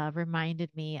Yeah. that reminded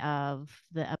me of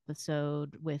the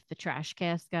episode with the Trash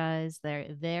Cast guys.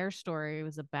 Their story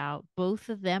was about both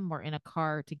of them were in a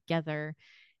car together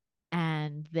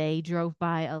and they drove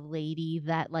by a lady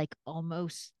that like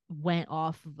almost went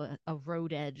off of a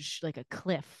road edge, like a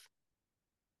cliff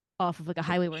off of like a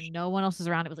highway where no one else was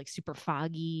around. It was like super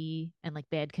foggy and like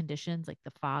bad conditions. Like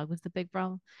the fog was the big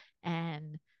problem.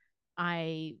 And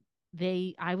I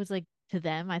I was like to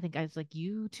them, I think I was like,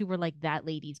 you two were like that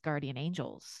lady's guardian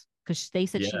angels. Cause they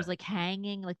said she Yeah. was like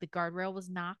hanging, like the guardrail was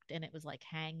knocked and it was like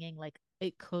hanging, like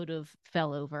it could have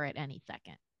fell over at any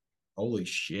second, Holy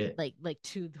shit. like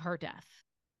to her death.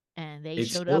 And they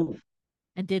It's showed up so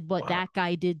and did what wow. that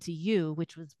guy did to you,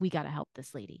 which was we got to help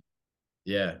this lady.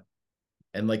 Yeah.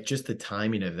 And like just the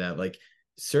timing of that, like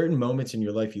certain moments in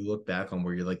your life you look back on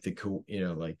where you're like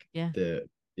like Yeah. the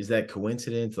is that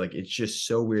coincidence? Like it's just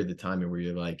so weird the timing where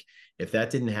you're like, if that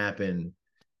didn't happen,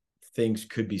 things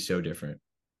could be so different.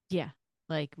 Yeah.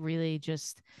 Like really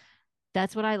just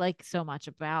that's what I like so much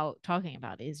about talking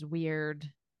about is weird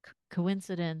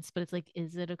coincidence, but it's like,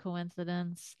 is it a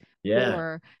coincidence? Yeah.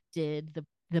 Or did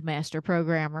the master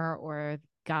programmer or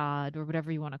God or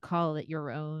whatever you want to call it,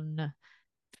 your own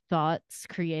thoughts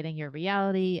creating your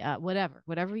reality,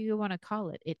 whatever you want to call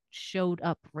it, it showed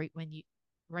up right when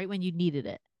you needed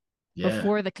it Yeah.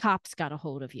 before the cops got a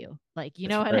hold of you. Like, you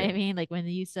That's know what I right. mean? Like when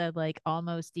you said like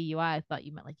almost DUI, I thought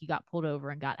you meant like you got pulled over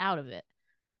and got out of it.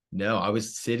 No, I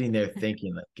was sitting there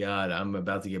thinking like, God, I'm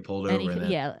about to get pulled Any, over. And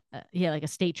then yeah, yeah, like a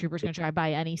state trooper's gonna drive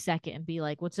by any second and be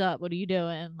like, "What's up? What are you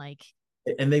doing?" Like,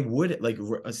 they would like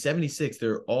a 76,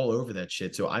 they're all over that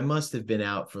shit. So I must have been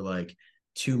out for like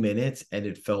 2 minutes and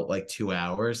it felt like 2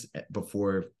 hours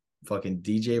before fucking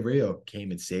DJ Rio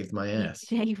came and saved my ass.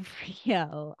 DJ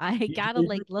Rio, I gotta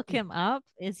like look him up.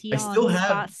 Is he I still on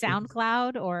have Spot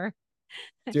SoundCloud or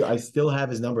dude, I still have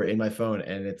his number in my phone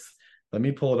and it's let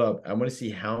me pull it up. I want to see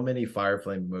how many fire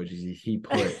flame emojis he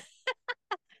put. we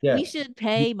Yeah. should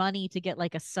pay money to get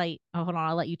like a site? Oh, hold on,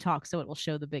 I'll let you talk so it will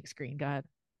show the big screen. Go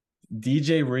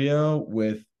DJ Rio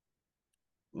with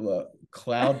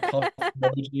cloud puff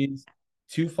emojis,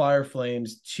 two fire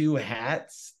flames, two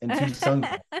hats, and two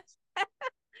sunglasses. ahead.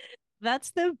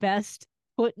 That's the best.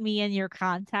 Put me in your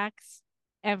contacts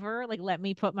ever. Like, let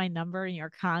me put my number in your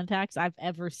contacts I've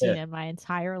ever seen Yeah. in my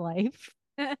entire life.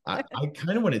 I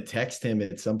kind of want to text him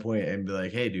at some point and be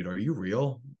like, hey, dude, are you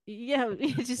real? Yeah,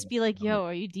 just be like, yo,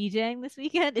 are you DJing this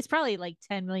weekend? It's probably like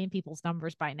 10 million people's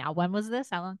numbers by now. When was this?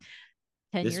 How long?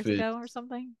 10 This years was, ago or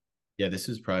something? yeah, this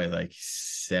was probably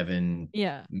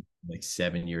Yeah. like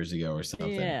 7 years ago or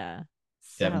something. Yeah.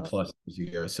 Seven So plus years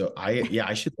ago. So yeah,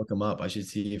 I should look him up. I should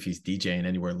see if he's DJing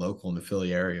anywhere local in the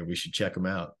Philly area. We should check him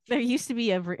out. there used to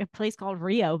be a place called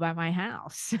Rio by my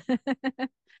house.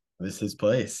 This is his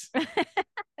place.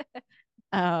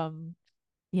 um,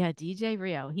 yeah, DJ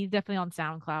Rio. He's definitely on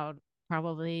SoundCloud,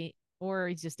 probably, or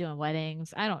he's just doing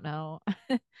weddings. I don't know.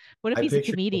 What if I he's a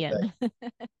picture it with that,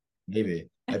 comedian? maybe.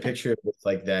 I picture it with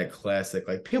like that classic,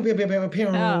 like pew, pew, pew, pew, pew,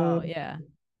 Oh, yeah, like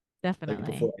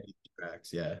definitely. before any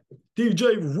tracks. Yeah.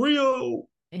 DJ Rio.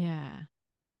 Yeah.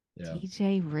 Yeah.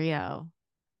 DJ Rio.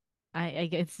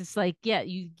 it's just like, yeah,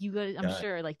 you go, I'm God,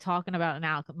 sure like talking about an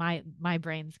now, my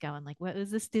brain's going like, what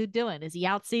is this dude doing? Is he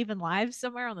out saving lives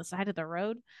somewhere on the side of the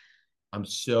road? I'm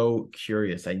so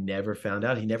curious. I never found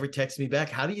out. He never texted me back.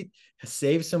 How do you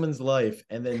save someone's life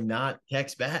and then not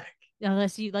text back?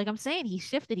 Unless you, like I'm saying, he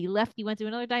shifted, he left, he went to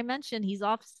another dimension, he's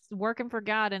off working for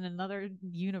God in another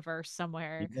universe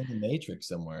somewhere. He's in the Matrix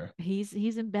somewhere. He's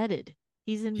embedded,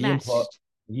 he's He unplugged. enmeshed.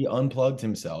 He unplugged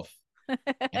himself and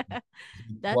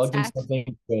he That's plugged act himself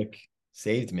in quick,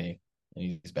 saved me,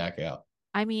 and he's back out.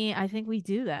 I mean, I think we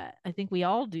do that. I think we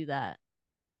all do that.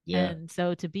 Yeah. And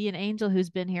so to be an angel who's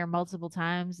been here multiple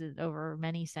times over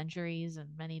many centuries and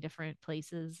many different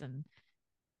places and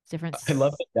different I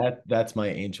love it. That's my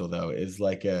angel though, that's is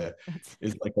like a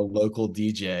local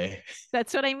DJ.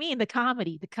 that's what I mean. The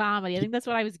comedy. I think that's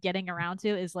what I was getting around to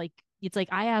is like it's like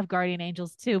I have guardian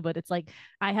angels too, but it's like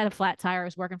I had a flat tire. I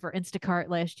was working for Instacart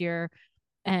last year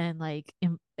and like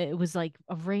it was like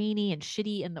a rainy and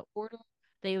shitty and the order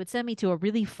they would send me to a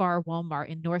really far Walmart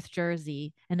in North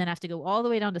Jersey and then have to go all the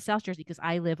way down to South Jersey because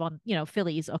I live on,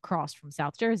 Philly's across from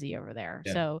South Jersey over there.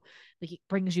 Yeah. So like it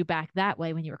brings you back that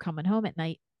way when you were coming home at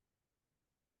night.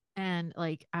 And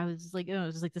like I was like, oh, it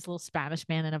was like this little Spanish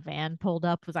man in a van pulled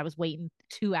up because I was waiting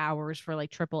 2 hours for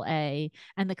like AAA,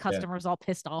 and the Yeah. customer's all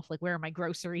pissed off, like, where are my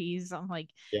groceries? I'm like,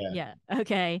 Yeah. yeah,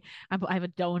 okay. I have a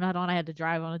donut on. I had to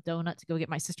drive on a donut to go get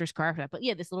my sister's car for that. But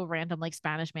yeah, this little random like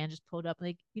Spanish man just pulled up,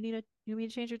 like, you need me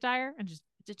to change your tire? And just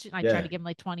I tried to Yeah. give him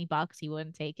like $20. He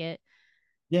wouldn't take it.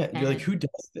 Yeah. You're like, And who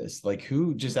does this? Like,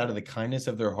 who just out of the kindness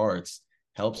of their hearts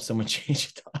helps someone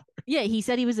change a tire? yeah, he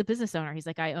said he was a business owner. He's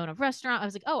like, I own a restaurant. I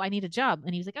was like, oh, I need a job.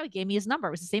 And he was like, oh, he gave me his number.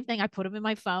 It was the same thing. I put him in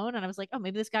my phone and I was like, oh,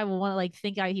 maybe this guy will want to like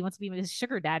think he wants to be his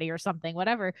sugar daddy or something,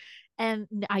 whatever. And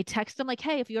I text him like,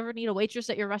 hey, if you ever need a waitress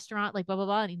at your restaurant, like blah, blah,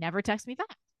 blah. And he never texts me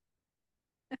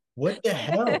What the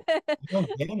hell? back. I don't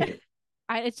get it.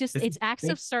 It's just, This it's acts is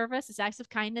of service. It's acts of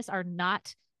kindness are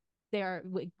not there.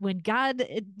 When God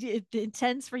it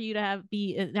intends for you to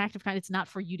be an act of kindness, it's not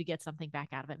for you to get something back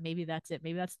out of it. Maybe that's it.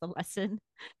 Maybe that's the lesson.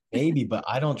 maybe, but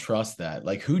I don't trust that.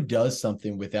 Like, who does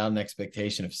something without an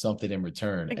expectation of something in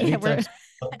return? Yeah, Anytime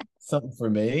something for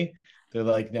me, they're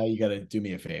like, now you got to do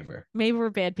me a favor. maybe we're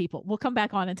bad people. We'll come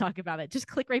back on and talk about it. Just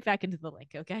click right back into the link,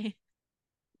 okay?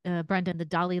 Brendan, the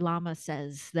Dalai Lama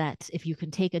says that if you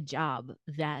can take a job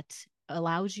that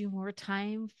allows you more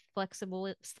time,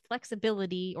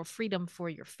 flexibility, or freedom for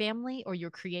your family or your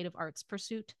creative arts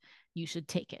pursuit, you should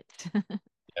take it.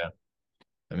 Yeah.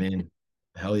 I mean,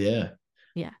 hell yeah.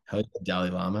 Yeah, Hell yeah, Dalai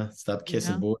Lama. Stop you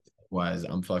kissing know, boys. Otherwise,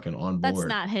 I'm fucking on that's board.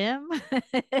 not him,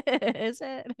 is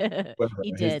it? Whatever,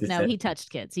 He his did. No, he descendants. touched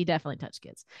kids. He definitely touched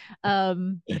kids.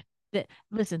 Um,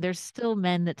 listen, there's still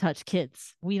men that touch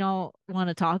kids. We don't want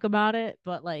to talk about it,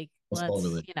 but like, That's all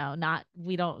let's, really. not,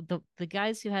 we don't, the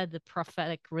guys who had the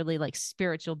prophetic, really like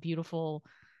spiritual, beautiful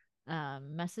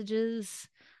messages,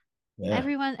 Yeah.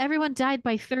 everyone died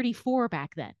by 34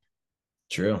 back then.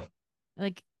 True.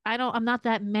 Like, I'm not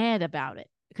that mad about it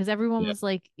because everyone Yeah. was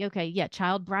like, okay, yeah,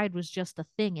 child bride was just a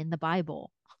thing in the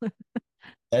Bible.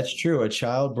 That's true. A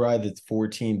child bride that's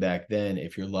 14 back then,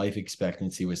 if your life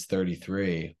expectancy was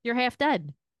 33, You're half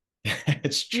dead.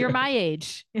 it's You're true. my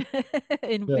age Yeah,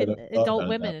 in I thought adult about it that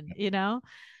women, way.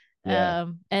 Yeah.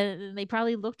 and they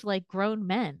probably looked like grown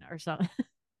men or something.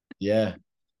 Yeah.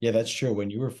 Yeah, that's true. When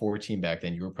you were 14 back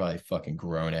then, you were probably fucking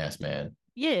grown ass man.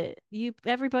 Yeah,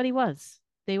 everybody was.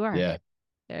 They were. Yeah.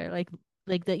 They're like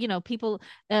the people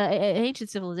ancient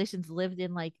civilizations lived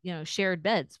in like shared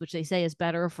beds, which they say is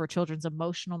better for children's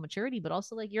emotional maturity, but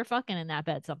also like you're fucking in that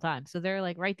bed sometimes. So they're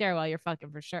like right there while you're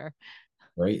fucking for sure.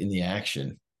 Right in the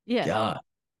action. Yeah. God,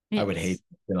 I would hate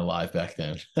It's being alive back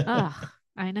then. oh,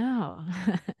 I know.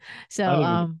 I So don't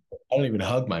even I don't even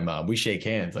hug my mom. We shake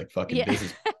hands like fucking yeah,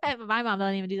 business. my mom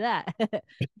doesn't even do that.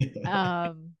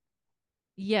 um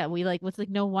yeah, we like what's like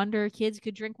no wonder kids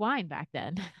could drink wine back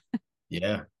then.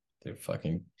 Yeah. They're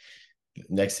fucking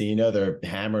next thing you know, they're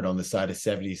hammered on the side of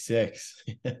 76.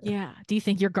 Yeah. Do you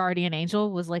think your guardian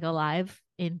angel was like alive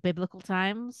in biblical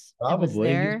times and was Probably.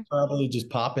 He was there? probably just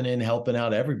popping in, helping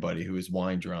out everybody who was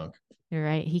wine drunk. You're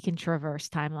right. He can traverse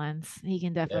timelines. Yeah. He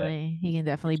can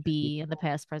definitely be in the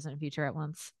past, present, and future at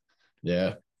once.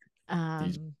 Yeah.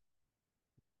 These Um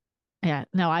yeah,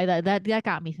 no, that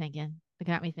got me thinking. It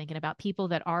got me thinking about people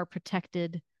that are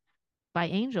protected by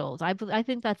angels. I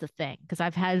think that's a thing because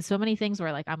I've had so many things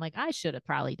where like I'm like I should have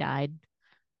probably died.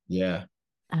 yeah.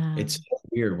 It's Um so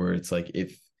weird where it's like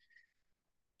if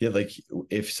yeah, like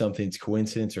if something's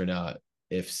coincidence or not.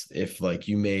 If like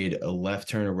you made a left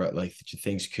turn or right, like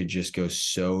things could just go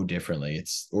so differently.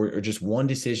 It's or just one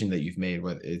decision that you've made,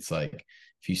 whether it's like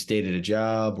if you stayed at a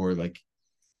job or like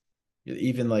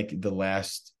even like the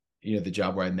last, the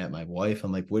job where I met my wife,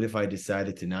 I'm like, what if I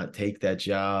decided to not take that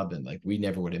job and like we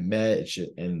never would have met?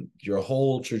 And your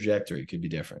whole trajectory could be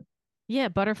different. Yeah,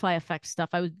 butterfly effect stuff.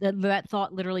 That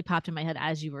thought literally popped in my head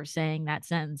as you were saying that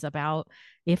sentence about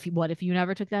if what if you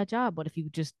never took that job? What if you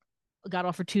just got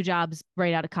offered two jobs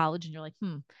right out of college and you're like,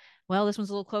 well, this one's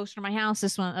a little closer to my house.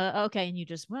 This one, okay, and you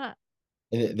just what?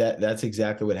 And that's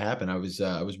exactly what happened. I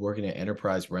was working at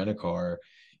Enterprise Rent a Car,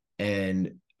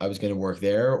 and I was going to work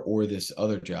there or this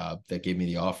other job that gave me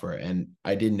the offer. And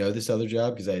I didn't know this other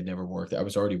job because I had never worked. I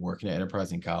was already working at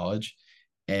Enterprise in college,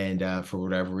 and for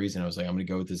whatever reason, I was like, I'm going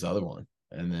to go with this other one,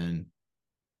 and then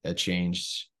that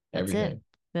changed That's it. everything.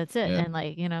 That's it. Yeah, And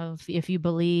like, if you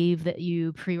believe that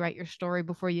you pre-write your story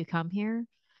before you come here,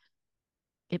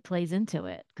 it plays into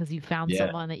it because you found yeah.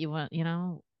 someone that you want,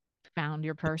 found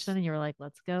your person and you're like,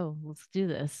 let's go, let's do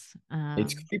this.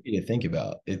 It's creepy to think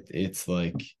about. It's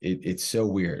like it's so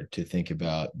weird to think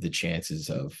about the chances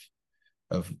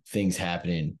of things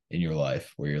happening in your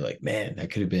life where you're like, man, that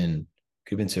could have been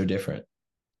so different.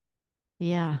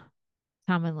 Yeah,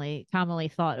 commonly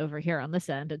thought over here on this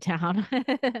end of town.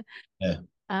 Yeah.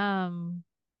 um,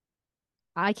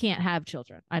 I can't have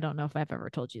children. I don't know if I've ever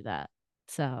told you that.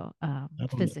 So, I don't know.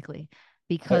 physically,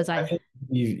 because I think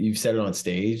you've said it on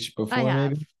stage I before,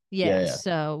 have. maybe. Yeah, Yeah. yeah,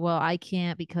 So, well, I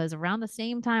can't because around the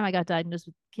same time I got diagnosed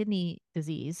with kidney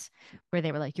disease, where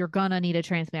they were like, you're gonna need a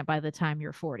transplant by the time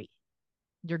you're 40.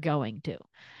 You're going to.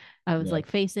 I was yeah. like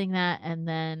facing that. And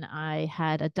then I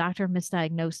had a doctor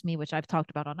misdiagnose me, which I've talked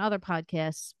about on other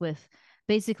podcasts, with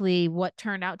basically what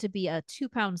turned out to be a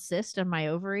 2-pound cyst on my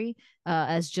ovary,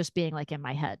 as just being like in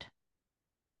my head.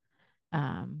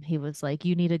 He was like,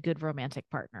 you need a good romantic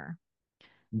partner.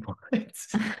 What?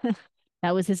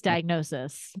 That was his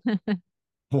diagnosis.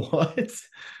 What?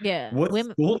 Yeah. What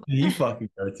Women, school did he fucking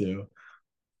go to?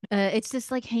 it's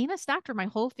this like heinous doctor. My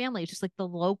whole family is just like the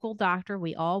local doctor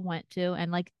we all went to.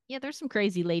 And like, yeah, there's some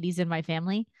crazy ladies in my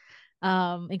family,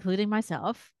 including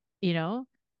myself, you know.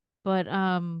 But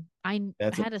I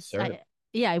That's had a absurd. I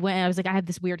yeah, I went and I was like, I have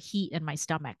this weird heat in my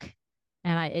stomach.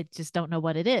 And I it just don't know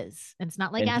what it is. And it's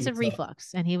not like And he acid was like,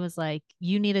 reflux. And he was like,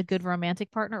 you need a good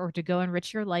romantic partner or to go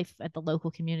enrich your life at the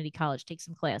local community college, take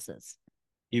some classes.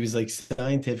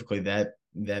 scientifically that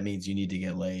means you need to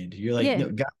get laid. You're like, Yeah. no,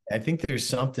 God, I think there's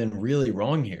something really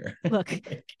wrong here. Look,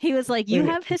 Like, he was like, you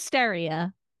wait, have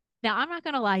hysteria. Now, I'm not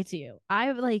gonna lie to you. I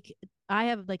have like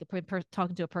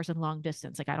talking to a person long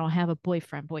distance. Like I don't have a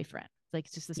boyfriend. Like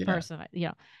it's just this yeah. person.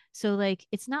 So like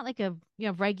it's not like a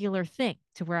regular thing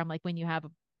to where I'm like when you have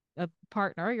a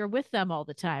partner, you're with them all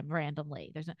the time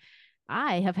randomly.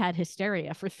 I have had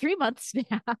hysteria for 3 months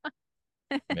now.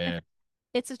 Man.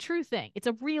 It's a true thing. It's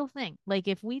a real thing. Like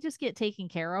if we just get taken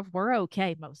care of, we're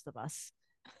okay, most of us.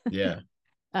 Yeah.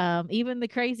 Even the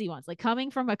crazy ones, like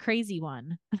coming from a crazy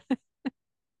one.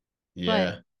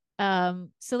 But Yeah.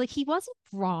 so like he wasn't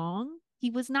wrong. He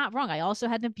was not wrong. I also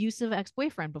had an abusive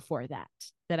ex-boyfriend before that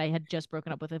I had just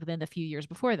broken up with within a few years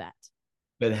before that.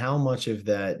 But how much of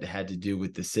that had to do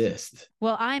with the cyst?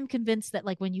 Well, I'm convinced that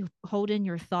like when you hold in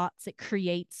your thoughts, it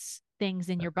creates things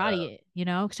in your body.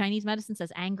 Chinese medicine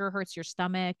says anger hurts your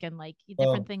stomach and like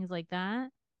different Well, things like that.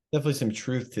 definitely some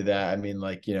truth to that. I mean,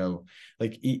 like,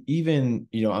 like even,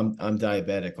 I'm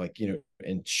diabetic, like,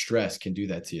 and stress can do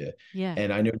that to you. Yeah.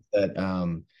 And I know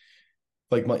that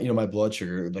like my blood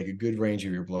sugar, like a good range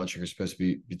of your blood sugar is supposed to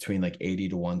be between like 80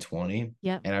 to 120.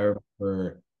 Yep. And I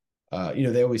remember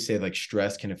they always say like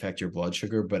stress can affect your blood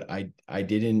sugar, but I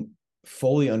didn't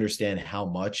fully understand how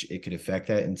much it could affect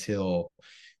that until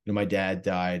my dad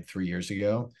died 3 years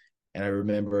ago. And I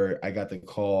remember I got the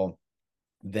call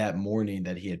that morning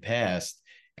that he had passed.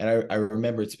 And I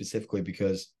remember it specifically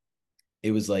because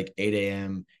it was like 8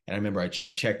 a.m. And I remember I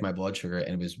checked my blood sugar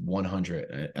and it was 100.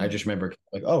 And I Mm. just remember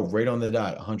like, oh, right on the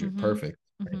dot, 100, Mm-hmm. perfect.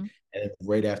 Mm-hmm. And then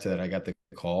right after that, I got the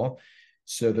call.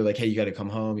 So they're like, hey, you got to come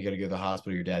home. You got to go to the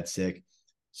hospital. Your dad's sick.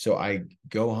 So I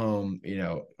go home,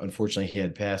 unfortunately he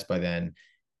had passed by then.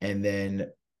 And then,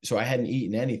 so I hadn't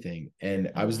eaten anything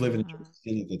and I was living in Uh, Jersey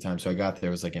City at the time. So I got there,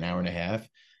 it was like an hour and a half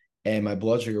and my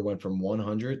blood sugar went from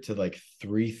 100 to like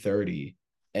 330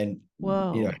 and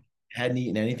whoa. hadn't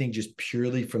eaten anything just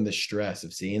purely from the stress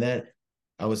of seeing that.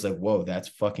 I was like, whoa, that's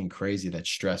fucking crazy that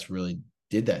stress really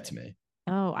did that to me.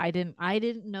 Oh, I didn't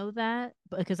know that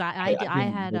because I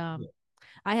didn't.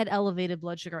 I had elevated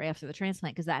blood sugar after the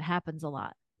transplant because that happens a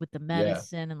lot with the Yeah,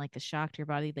 medicine and like the shock to your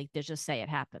body. Like they just say it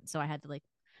happens. So I had to like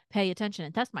pay attention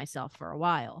and test myself for a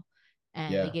while.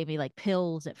 And they yeah, gave me like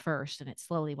pills at first and it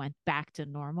slowly went back to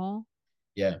normal.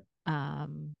 yeah,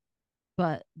 Um,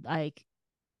 but like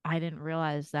I didn't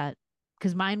realize that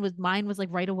because mine was like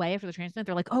right away after the transplant.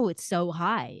 They're like, oh, it's so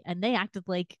high, and they acted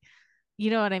like,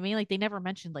 you know what I mean? Like they never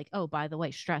mentioned like, oh, by the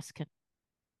way, stress can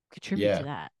contribute to Yeah.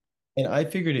 that. And I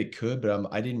figured it could, but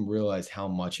I didn't realize how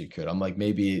much it could. I'm like,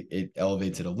 maybe it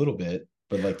elevates it a little bit,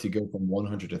 but like to go from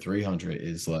 100 to 300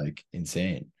 is like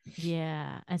insane.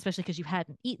 Yeah, especially because you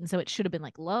hadn't eaten, so it should have been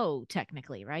like low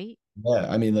technically, right? Yeah.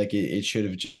 I mean, like it should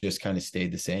have just kind of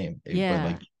stayed the same. But Yeah,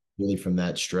 like really from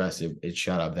that stress, it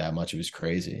shot up that much. It was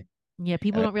crazy. yeah.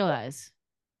 People And don't realize.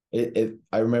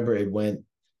 I remember it went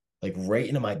like right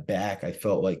into my back. I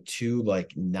felt like two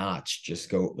like knots just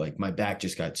go like my back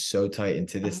just got so tight. And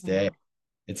to this day, Oh,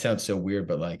 it sounds so weird,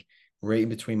 but like right in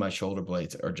between my shoulder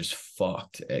blades are just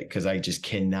fucked because I just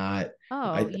cannot. oh,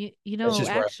 I you That's know,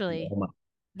 just where I actually,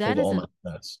 that hold is all an my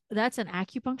stress. that's an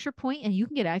acupuncture point, and you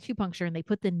can get acupuncture, and they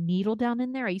put the needle down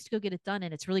in there. I used to go get it done,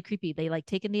 and it's really creepy. They like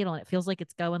take a needle, and it feels like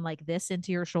it's going like this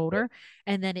into your Yeah, shoulder,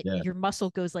 and then yeah. your muscle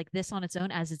goes like this on its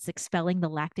own as it's expelling the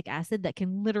lactic acid that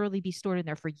can literally be stored in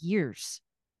there for years.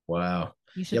 Wow.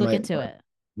 You should Yeah, look into it.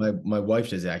 my wife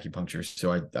does acupuncture,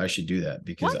 so I should do that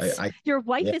because What? I Your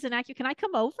wife yeah. is an acu? Can I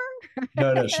come over?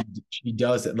 No, she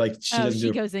does it like she Oh, doesn't she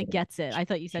do goes and it. gets it. I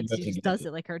thought you She said she doesn't just get does it.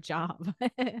 it like her job.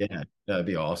 Yeah, that'd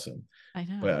be awesome. I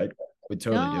But know. I would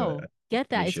totally do it. No, get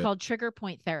We that. It's should. called trigger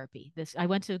point therapy. This I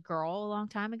went to a girl a long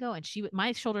time ago, and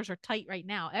my shoulders are tight right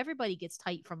now. Everybody gets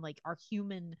tight from like our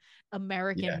human Yeah,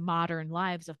 American modern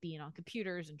lives of being on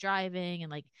computers and driving,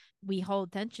 and like we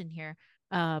hold tension here.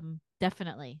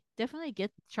 Definitely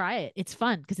get try it. It's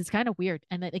fun because it's kind of weird,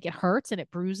 and like it hurts and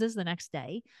it bruises the next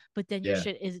day, but then your yeah.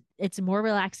 shit is it's more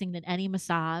relaxing than any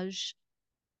massage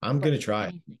I'm or gonna try it.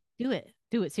 anything. Do it.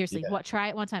 Do it seriously. Yeah, What? Try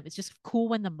it one time. It's just cool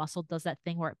when the muscle does that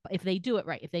thing where if they do it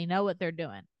right, if they know what they're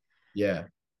doing. yeah.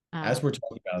 As we're Um,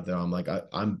 talking about it, though, I'm like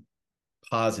I'm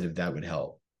positive that would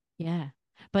help. yeah.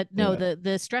 But no, Yeah,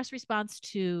 the stress response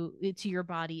to your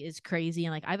body is crazy.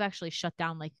 And like I've actually shut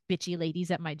down like bitchy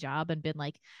ladies at my job and been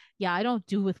like, yeah, I don't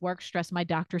do with work stress. My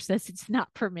doctor says it's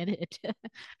not permitted.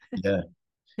 yeah.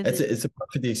 Because it It's a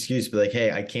perfect excuse, but like,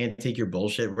 hey, I can't take your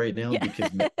bullshit right now yeah. because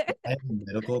I have a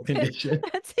medical condition.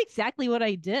 That's exactly what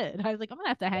I did. I was like, I'm gonna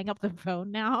have to hang up the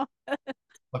phone now.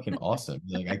 Fucking awesome.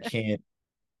 Like I can't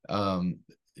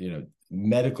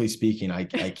medically speaking, I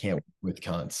can't work with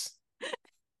cunts.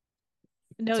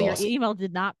 No, It's your awesome. email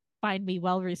did not find me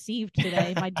well received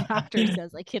today. My doctor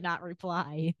says I cannot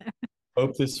reply.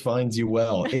 Hope this finds you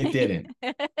well. It didn't.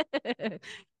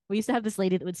 We used to have this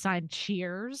lady that would sign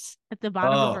cheers at the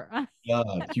bottom of Oh her.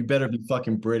 God, you better be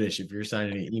fucking British if you're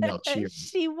signing an email. Cheers.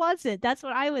 She wasn't. That's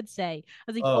what I would say. I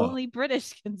was like, Oh, only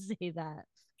British can say that.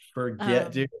 forget,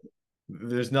 Um, dude.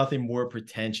 There's nothing more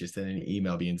pretentious than an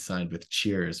email being signed with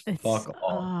cheers. it's Fuck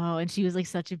off. and she was like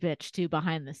such a bitch too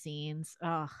behind the scenes.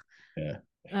 Oh, Yeah.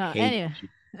 Hate anyway. you.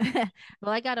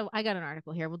 Well, I got an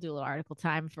article here. We'll do a little article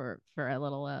time for a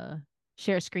little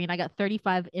share screen. I got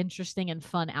 35 interesting and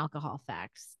fun alcohol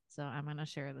facts. So I'm gonna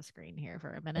share the screen here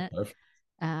for a minute. Perfect.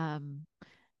 Um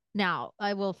Now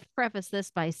I will preface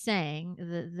this by saying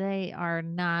that they are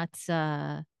not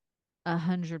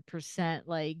 100%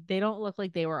 like they don't look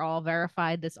like they were all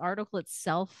verified. This article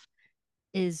itself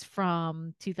is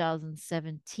from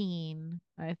 2017,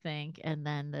 I think, and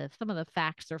then some of the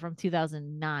facts are from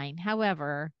 2009.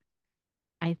 However,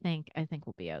 I think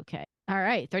we'll be okay. All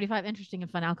right, 35 interesting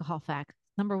and fun alcohol facts.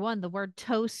 Number 1, the word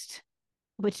toast,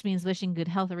 which means wishing good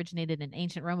health, originated in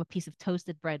ancient Rome. A piece of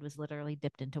toasted bread was literally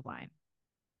dipped into wine.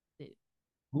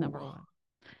 Ooh, Number 1.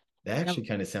 that Number, actually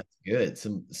kind of sounds good.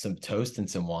 Some toast and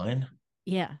some wine.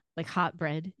 yeah, like hot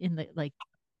bread in the like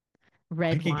I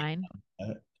red could get wine.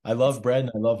 that. I It's love bread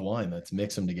and I love wine. Let's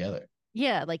mix them together.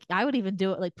 yeah, like I would even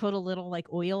do it like put a little like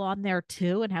oil on there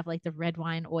too and have like the red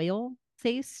wine oil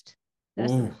taste.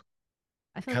 That's Ooh,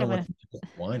 I feel like kind I of might want have some toast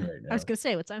and wine right I was now. gonna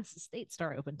say what time's the state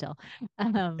store open till?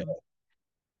 Um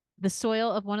the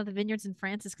soil of one of the vineyards in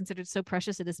France is considered so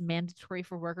precious it is mandatory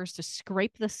for workers to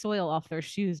scrape the soil off their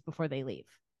shoes before they leave.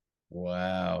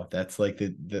 Wow, that's like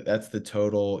that's the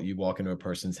total. You walk into a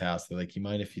person's house, they're like, "You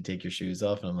mind if you take your shoes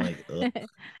off?" And I'm like, ugh,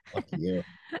 "Fuck you."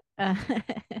 uh,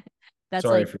 that's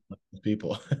Sorry like for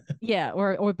people. yeah,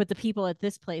 or but the people at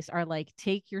this place are like,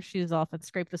 take your shoes off and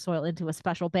scrape the soil into a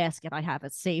special basket. I have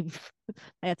it saved.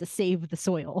 I have to save the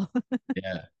soil.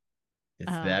 Yeah,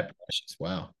 it's um, that precious.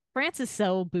 Wow, France is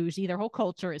so bougie. Their whole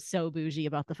culture is so bougie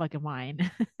about the fucking wine.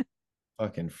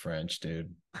 fucking French,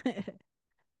 dude.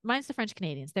 Mine's the French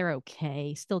Canadians. They're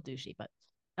okay, still douchey, but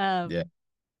Yeah, um,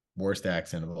 worst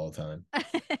accent of all time.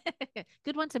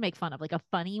 good one to make fun of. Like a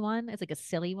funny one. It's like a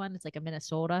silly one. It's like a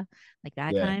Minnesota, like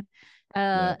that Yeah, kind.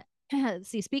 yeah.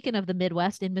 See, speaking of the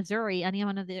Midwest, in Missouri,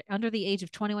 anyone under the age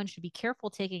of 21 should be careful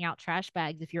taking out trash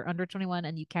bags. If you're under 21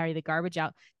 and you carry the garbage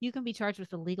out, you can be charged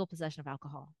with illegal possession of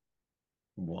alcohol.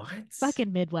 What?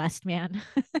 Fucking Midwest, man.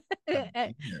 God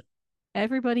damn.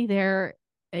 Everybody there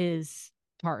is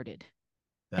parted.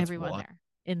 That's Everyone why. there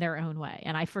in their own way.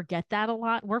 And I forget that a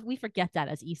lot. We forget that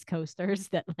as East Coasters,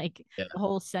 that like Yeah. the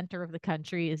whole center of the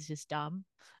country is just dumb.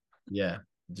 Yeah.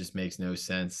 It just makes no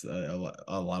sense.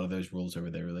 A lot of those rules over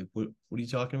there are like, what are you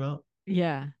talking about?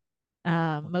 Yeah.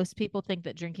 Most people think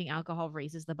that drinking alcohol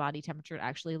raises the body temperature. It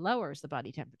actually lowers the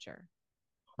body temperature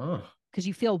Huh. because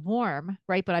you feel warm,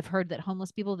 right? But I've heard that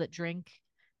homeless people that drink,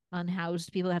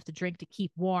 unhoused people that have to drink to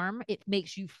keep warm, it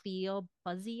makes you feel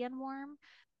fuzzy and warm,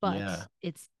 but Yeah.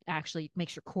 it's actually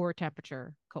makes your core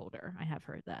temperature colder. I have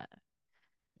heard that.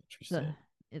 The Interesting.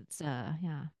 it's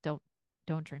yeah,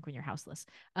 don't drink when you're houseless.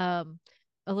 Um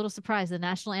a little surprise, the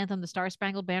national anthem, the Star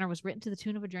Spangled Banner, was written to the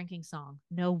tune of a drinking song.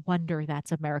 No wonder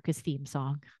that's America's theme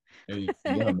song. There you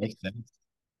go. Makes sense.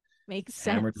 Makes It's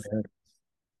hammered sense. there.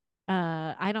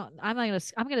 I don't I'm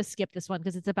gonna skip this one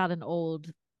because it's about an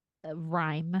old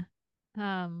rhyme.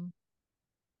 Um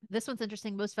this one's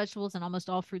interesting. Most vegetables and almost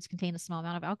all fruits contain a small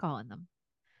amount of alcohol in them.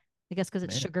 I guess because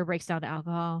it's Man. sugar breaks down to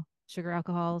alcohol, sugar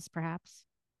alcohols, perhaps.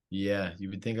 Yeah. You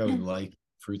would think I would like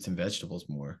fruits and vegetables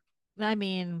more. I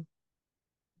mean,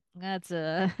 that's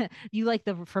you like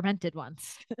the fermented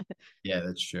ones. Yeah,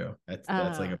 that's true. That's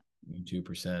like Uh a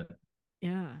 2%.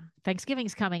 yeah.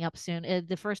 Thanksgiving's coming up soon.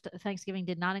 The first Thanksgiving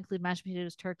did not include mashed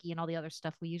potatoes, turkey, and all the other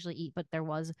stuff we usually eat, but there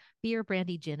was beer,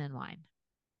 brandy, gin, and wine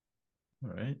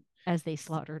All right. as they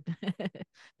slaughtered the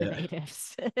Yeah.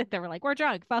 natives. They were like, "We're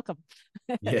drunk, fuck them,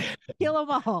 Yeah. kill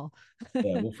them all."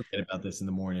 Yeah. We'll forget about this in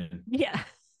the morning. Yeah,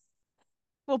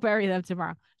 we'll bury them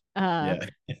tomorrow. Uh,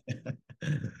 Yeah.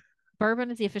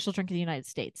 Bourbon is the official drink of the United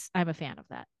States. I'm a fan of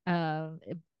that.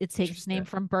 It takes its name Interesting.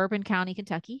 from Bourbon County,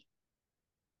 Kentucky,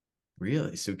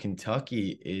 Really? So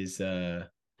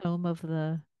home of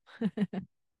the.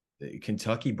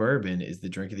 Kentucky bourbon is the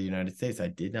drink of the United States. I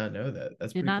did not know that.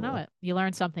 That's Did pretty not know cool. it. You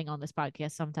learn something on this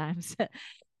podcast sometimes.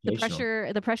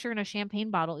 Educational. The pressure in a champagne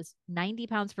bottle is 90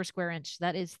 pounds per square inch.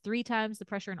 That is three times the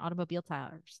pressure in automobile Whoa.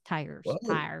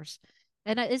 tires.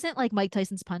 And isn't like Mike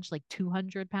Tyson's punch like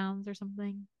 200 pounds or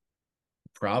something?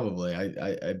 Probably.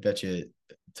 I bet you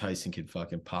Tyson could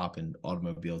fucking pop an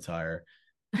automobile tire.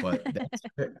 But that's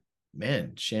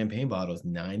man, champagne bottles,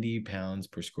 90 pounds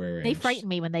per square They inch. frighten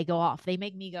me when they go off. They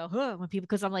make me go, huh, when people,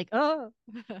 because I'm like, oh.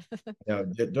 Now,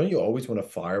 don't you always want to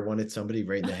fire one at somebody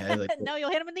right in the head? Like, No, you'll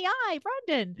hit him in the eye,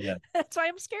 Brendan. yeah, That's why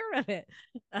I'm scared of it.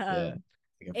 yeah. Um,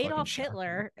 Like a fucking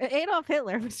shot. Adolf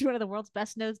Hitler was one of the world's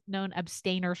best known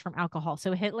abstainers from alcohol.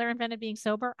 So Hitler invented being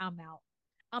sober. I'm out.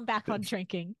 I'm back on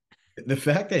drinking. The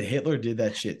fact that Hitler did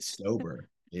that shit sober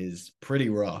is pretty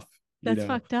rough. You That's know,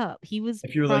 fucked up. He was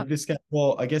if you're like this guy,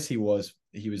 well, I guess he was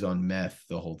on meth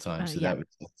the whole time. So yeah, that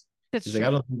was that's he's like, I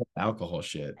true. don't think alcohol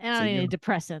shit. And I So don't need any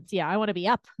depressants. Yeah, I want to be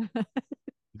up.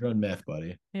 you're on meth,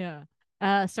 buddy. Yeah.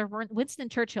 Sir Winston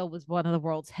Churchill was one of the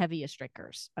world's heaviest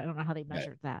drinkers. I don't know how they I,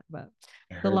 measured that, but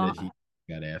I the heard that long,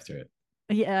 he got after it.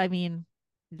 yeah, I mean,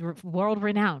 world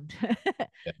renowned.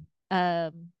 Yeah.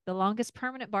 The longest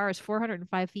permanent bar is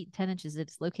 405 feet and 10 inches.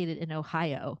 It's located in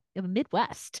Ohio, in the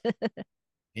Midwest.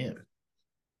 Damn.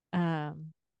 um,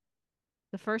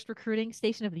 the first recruiting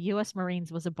station of the U.S.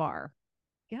 Marines was a bar.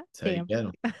 God That's how you damn.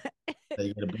 get them.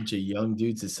 You get a bunch of young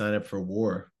dudes to sign up for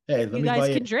war. Hey, let You me guys buy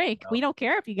you. can drink. We don't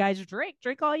care if you guys drink.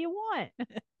 Drink all you want.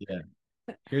 Yeah.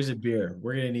 Here's a beer.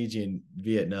 We're gonna need you in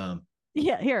Vietnam.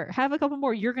 Yeah, here, have a couple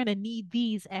more. You're gonna need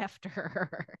these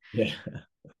after. Yeah.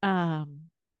 um,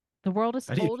 the world's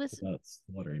How do you feel oldest. about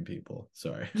slaughtering people?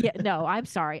 Sorry. Yeah, no, I'm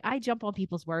sorry. I jump on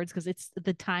people's words because it's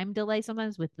the time delay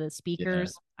sometimes with the Yeah.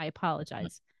 speakers. I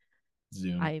apologize.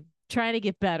 Zoom. I'm trying to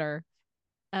get better.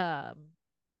 Um,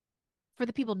 for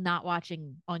the people not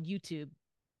watching on YouTube,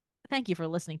 thank you for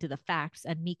listening to the facts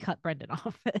and me cut Brendan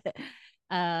off.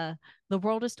 uh, the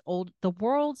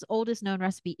world's oldest known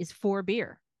recipe is for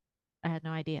beer. I had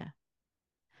no idea.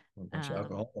 A bunch of Um,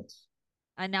 alcoholics.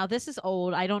 and now this is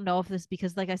old. I don't know if this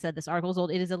because, like I said, this article is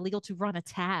old. It is illegal to run a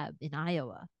tab in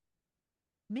Iowa,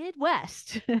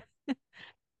 Midwest.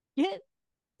 Get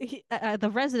the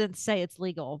residents say it's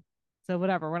legal. So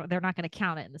whatever, they're not going to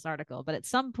count it in this article. But at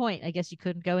some point, I guess you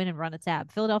couldn't go in and run a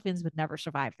tab. Philadelphians would never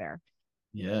survive there.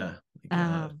 Yeah. My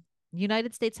God. Um,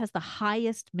 United States has the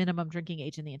highest minimum drinking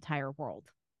age in the entire world.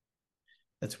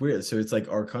 That's weird. So it's like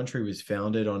our country was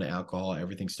founded on alcohol.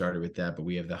 Everything started with that, but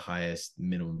we have the highest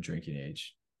minimum drinking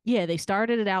age. Yeah, they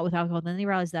started it out with alcohol. Then they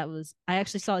realized that was. I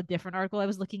actually saw a different article I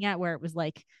was looking at where it was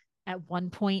like at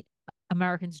one point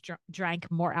Americans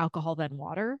drank more alcohol than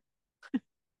water.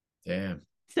 Damn.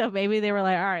 So maybe they were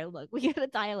like, all right, look, we got to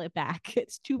dial it back.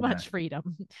 It's too Yeah. much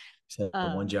freedom. So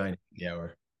one Uh, giant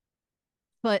hour.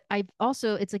 but I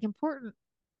also, it's like important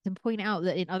to point out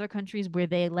that in other countries where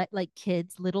they let like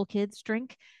kids, little kids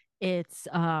drink, it's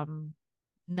the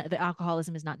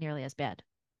alcoholism is not nearly as bad.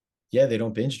 Yeah, they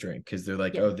don't binge drink because they're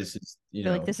like, Yeah. oh, this is,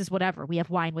 They're like, this is whatever. We have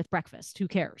wine with breakfast. Who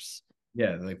cares?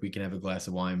 yeah, like we can have a glass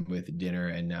of wine with dinner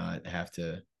and not have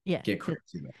to Yeah. get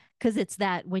crazy about Because it's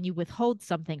that when you withhold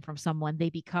something from someone, they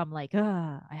become like,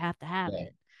 I have to it. have Yeah,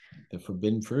 it. the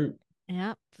forbidden fruit.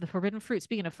 Yeah, the forbidden fruit.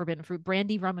 Speaking of forbidden fruit,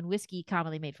 brandy, rum, and whiskey,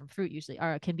 commonly made from fruit, usually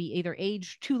are can be either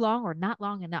aged too long or not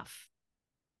long enough.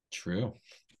 True.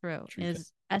 True. True It thing.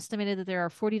 is estimated that there are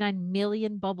 49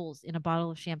 million bubbles in a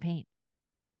bottle of champagne.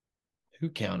 Who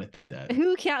counted that?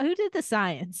 Who did the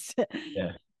science?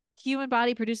 Yeah. Human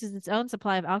body produces its own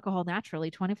supply of alcohol naturally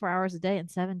 24 hours a day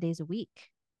and 7 days a week.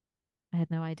 I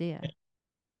had no idea.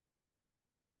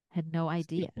 Had no We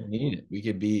idea. don't need it. We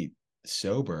could be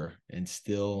sober and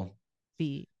still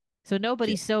Be so get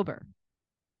nobody's sober.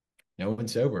 no one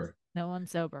sober. No one's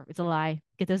sober. It's a lie.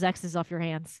 Get those X's off your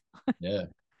hands. Yeah.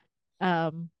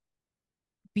 Um,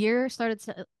 beer started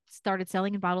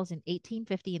selling in bottles in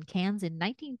 1850 and cans in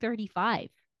 1935.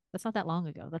 That's not that long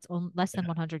ago. That's less than Yeah.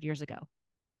 100 years ago.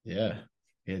 Yeah.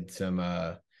 We had some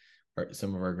of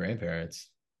our grandparents.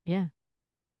 Yeah.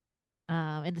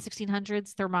 In the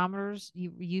 1600s, thermometers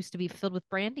used to be filled with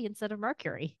brandy instead of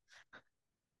mercury.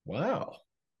 Wow.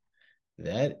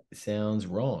 That sounds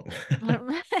wrong.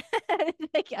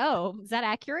 Like, oh, is that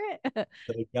accurate?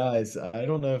 Like, guys, I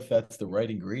don't know if that's the right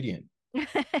ingredient.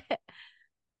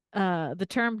 The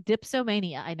term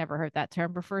dipsomania, I never heard that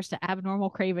term, refers to abnormal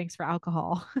cravings for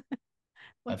alcohol. I've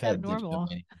What's had abnormal?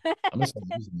 dipsomania. I'm gonna start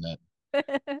using that.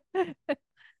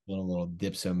 Doing a little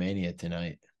dipsomania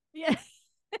tonight. Yeah.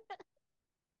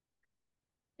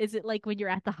 Is it like when you're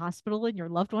at the hospital and your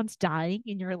loved one's dying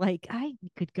and you're like, I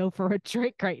could go for a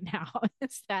drink right now?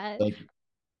 Is that? Like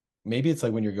maybe it's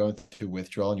like when you're going through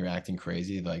withdrawal and you're acting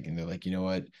crazy, like, and they're like, you know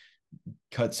what?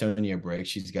 Cut Sonia a break.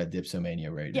 She's got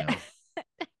dipsomania right Yeah. now.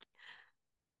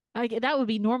 Like that would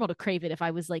be normal to crave it if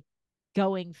I was like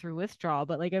going through withdrawal,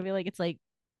 but like I feel like it's like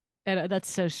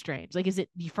that's so strange. Like, is it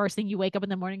the first thing you wake up in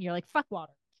the morning? You're like, fuck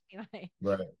water, you know,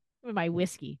 Right. my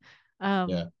whiskey.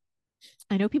 Yeah.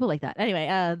 I know people like that. Anyway,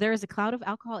 there is a cloud of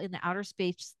alcohol in outer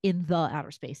space,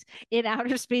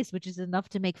 which is enough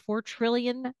to make 4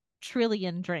 trillion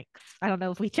drinks. I don't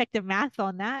know if we checked the math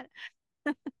on that.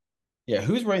 Yeah.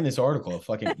 Who's writing this article? A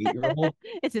fucking 8-year old?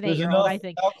 It's an There's 8 year old, enough I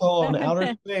think. alcohol in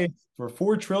outer space for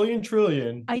 4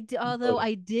 trillion. Although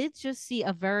I did just see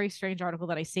a very strange article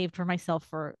that I saved for myself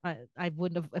for I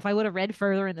wouldn't have if I would have read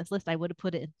further in this list I would have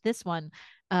put it in this one.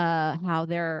 How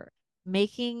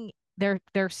making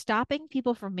they're stopping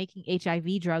people from making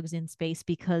HIV drugs in space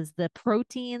because the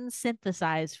proteins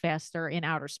synthesize faster in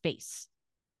outer space.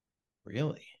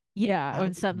 Really? Yeah, How or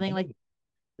did they something know? like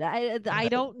I Yeah.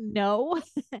 don't know,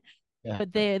 Yeah.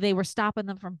 but they were stopping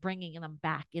them from bringing them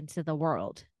back into the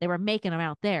world. They were making them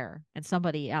out there, and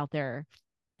somebody out there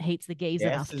hates the gays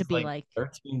Gas enough to is be like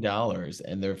like, $13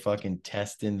 and they're fucking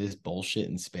testing this bullshit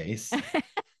in space.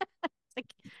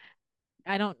 like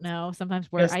I don't know. Sometimes You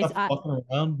where gotta stop fucking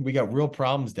around. We got real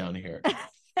problems down here.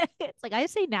 it's like I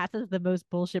say NASA is the most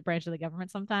bullshit branch of the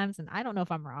government sometimes, and I don't know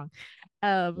if I'm wrong.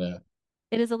 Um, Yeah.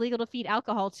 it is illegal to feed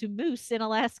alcohol to moose in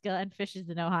Alaska and fishes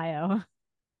in Ohio.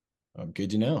 Good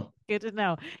to know. Good to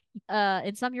know.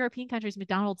 In some European countries,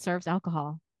 McDonald's serves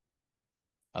alcohol.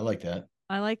 I like that.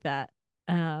 I like that.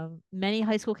 Many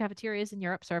high school cafeterias in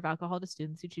Europe serve alcohol to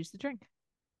students who choose to drink.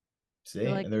 They're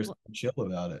See, like, and there's chill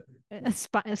about it.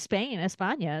 Spain,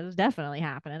 España is definitely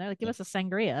happening. They're like, give Yeah. us a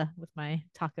sangria with my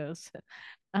tacos.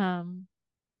 Um,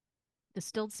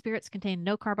 Distilled spirits contain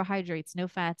no carbohydrates, no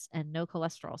fats, and no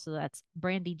cholesterol. So that's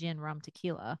brandy, gin, rum,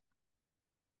 tequila.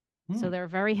 So Hmm. they're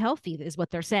very healthy, is what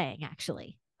they're saying,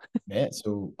 actually. Yeah.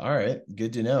 So, all right.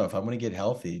 Good to know. If I want to get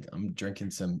healthy, I'm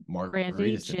drinking some Brandy,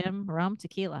 margaritas tonight. gin, rum,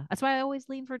 tequila. That's why I always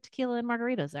lean for tequila and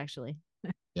margaritas, actually.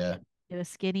 Yeah. Get a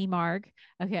skinny marg.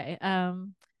 Okay.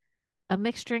 A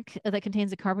mixed drink that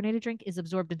contains a carbonated drink is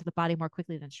absorbed into the body more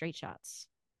quickly than straight shots.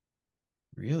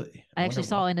 Really? I I wonder actually why.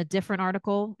 saw in a different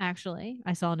article, I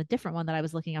saw in a different one that I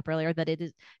was looking up earlier that it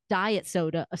is diet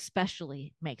soda,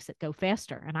 especially makes it go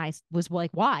faster. And I was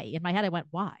like, why? In my head, I went,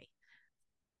 why?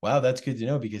 Wow, that's good to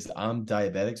know because I'm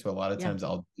diabetic. So a lot of Yeah, times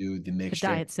I'll do the the mixed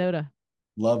drink. diet soda.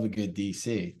 Love a good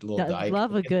DC, the little diet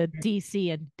Love a Coke in good there.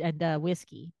 DC and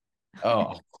whiskey. Oh,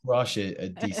 I'll crush it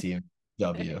at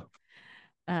DCMW.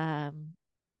 um,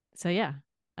 so yeah.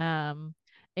 Um,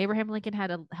 Abraham Lincoln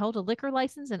held a liquor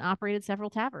license and operated several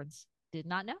taverns. did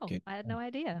not know. Good. I had no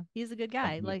idea. He's a good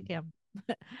guy. I like him.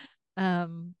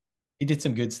 um, He did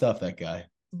some good stuff, that guy.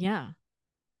 yeah.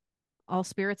 All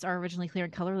spirits are originally clear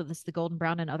in color. This the golden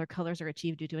brown and other colors are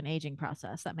achieved due to an aging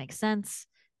process. That makes sense.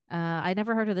 I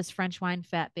never heard of this French wine,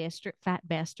 Fat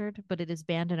Bastard, but it is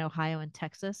banned in Ohio and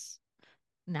Texas.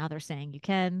 Now they're saying you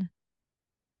can.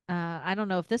 I don't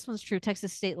know if this one's true.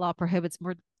 Texas state law prohibits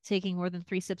taking more than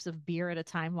 3 sips of beer at a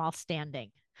time while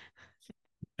standing.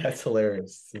 That's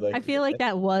hilarious. I Like, feel like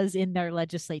that was in their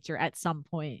legislature at some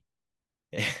point.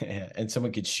 and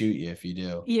someone could shoot you if you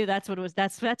do. Yeah, that's what it was.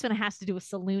 That's when it has to do with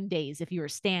saloon days. If you were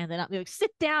standing up, like,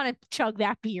 sit down and chug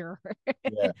that beer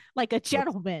Yeah. like a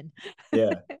gentleman.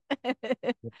 Yeah.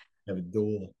 Have a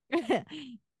duel.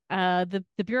 The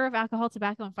Bureau of Alcohol,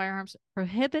 Tobacco, and Firearms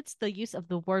prohibits the use of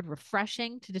the word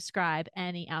refreshing to describe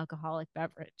any alcoholic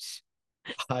beverage.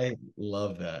 I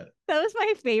love that. That was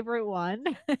my favorite one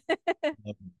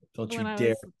Don't you when I dare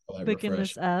was call that looking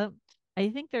this refresh. up. I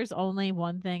think there's only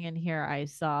one thing in here I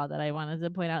saw that I wanted to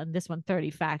point out in this one, 30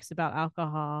 facts about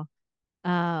alcohol.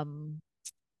 Um,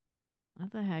 what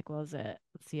the heck was it?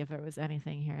 Let's see if there was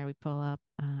anything here we pull up.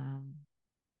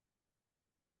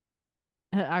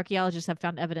 Archaeologists have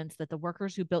found evidence that the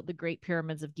workers who built the Great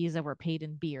Pyramids of Giza were paid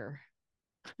in beer.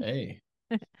 Hey,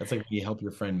 that's like when you help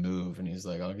your friend move and he's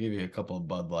like, I'll give you a couple of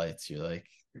Bud Lights. You're like,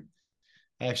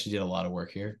 I actually did a lot of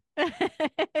work here.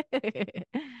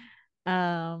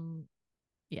 um,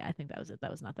 yeah, I think that was it.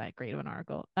 That was not that great of an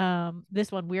article.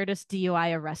 This one, weirdest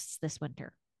DUI arrests this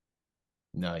winter.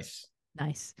 Nice.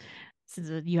 Nice. Since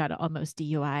you had almost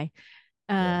DUI.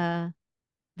 Yeah. Uh,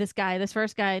 this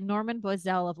first guy, Norman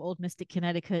Boiselle of Old Mystic,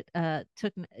 Connecticut,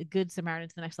 took a good Samaritan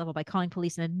to the next level by calling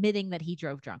police and admitting that he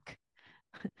drove drunk.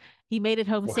 He made it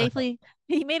home Wow. safely.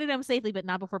 He made it home safely, but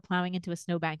not before plowing into a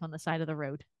snowbank on the side of the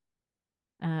road.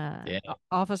 Damn.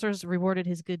 Officers rewarded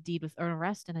his good deed with an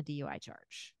arrest and a DUI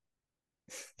charge.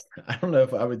 I don't know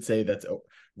if I would say that's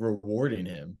rewarding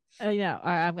him. Yeah,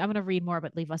 I'm going to read more,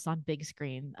 but leave us on big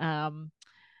screen.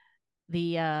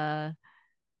 The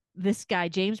This guy,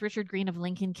 James Richard Green of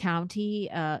Lincoln County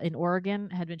in Oregon,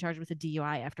 had been charged with a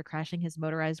DUI after crashing his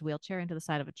motorized wheelchair into the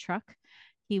side of a truck.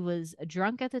 He was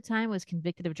drunk at the time, was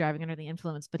convicted of driving under the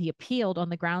influence, but he appealed on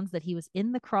the grounds that he was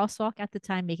in the crosswalk at the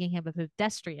time, making him a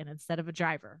pedestrian instead of a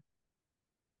driver.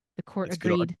 The court That's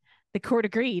good. agreed. The court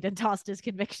agreed and tossed his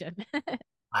conviction.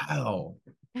 Wow.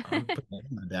 I'm putting that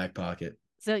in my back pocket.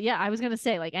 So yeah, I was gonna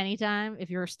say, like, anytime if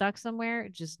you're stuck somewhere,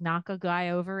 just knock a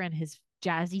guy over in his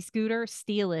jazzy scooter,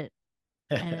 steal it,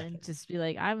 and just be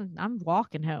like, I'm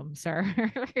walking home, sir.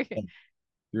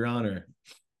 Your Honor.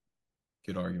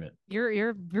 Good argument.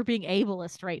 You're being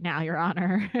ableist right now, Your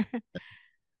Honor.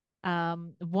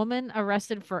 Woman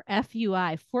arrested for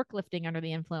FUI, forklifting under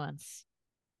the influence.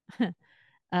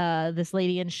 This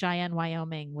lady in Cheyenne,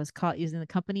 Wyoming, was caught using the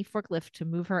company forklift to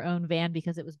move her own van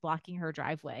because it was blocking her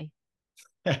driveway.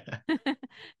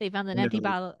 They found an empty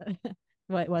bottle.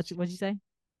 What'd you say?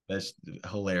 That's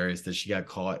hilarious that she got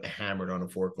caught hammered on a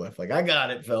forklift. Like, I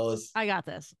got it, fellas. I got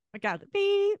this. I got it.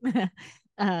 Beep.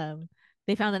 um,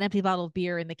 they found an empty bottle of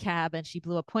beer in the cab, and she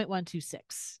blew a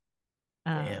 .126.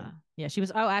 Damn. Yeah, she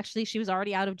was. Oh, actually, she was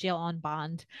already out of jail on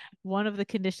bond. One of the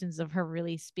conditions of her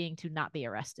release being to not be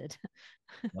arrested.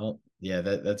 Well, yeah,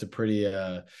 that's a pretty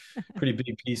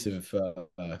big piece of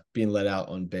being let out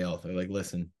on bail. They're like,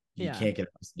 listen, you Yeah, can't get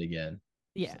arrested again.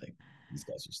 It's yeah. like these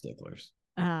guys are sticklers.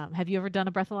 Have you ever done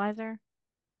a breathalyzer?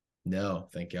 No,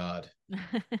 thank God.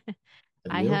 Have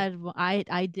I you? had.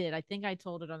 I did. I think I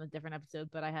told it on a different episode,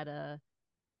 but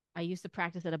I used to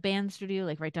practice at a band studio,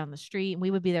 like right down the street, and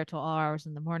we would be there till all hours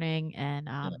in the morning. And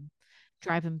Yeah.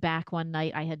 driving back one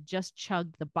night, I had just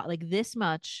chugged like this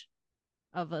much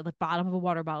of the bottom of a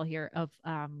water bottle here of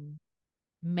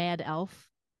Mad Elf.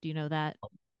 Do you know that?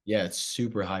 Yeah, it's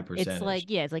super high It's percentage. like,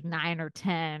 yeah, it's like 9 or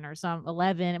 10 or some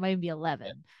 11. It might even be Yeah.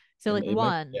 11. So like It might, yeah.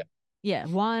 one, yeah,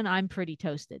 one, I'm pretty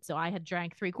toasted. So I had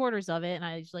drank 3/4 of it, and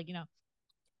I just like,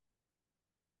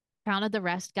 counted the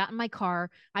rest, got in my car.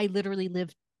 I literally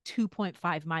live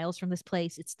 2.5 miles from this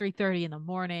place. It's 3:30 in the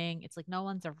morning. It's like no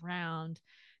one's around.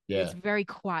 It's Yeah. very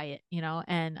quiet,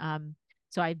 and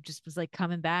so I just was like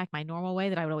coming back my normal way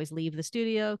that I would always leave the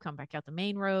studio, come back out the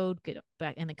main road, get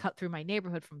back and then cut through my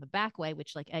neighborhood from the back way,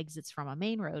 which like exits from a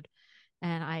main road.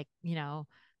 And I,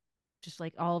 just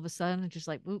like all of a sudden, just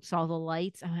like, oops, saw the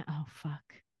lights. I went, oh fuck.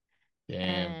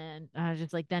 Damn. And I was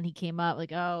just like, then he came up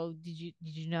like, oh, did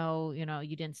you know,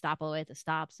 you didn't stop all the way at the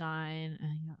stop sign?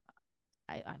 And,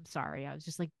 I'm sorry. I was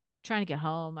just like trying to get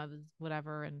home. I was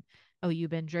whatever. And oh,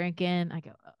 you've been drinking? I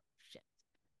go, oh shit.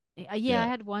 Yeah, I Yeah.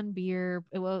 had one beer.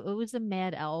 It was a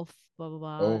Mad Elf, blah blah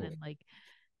blah, and Oh, then like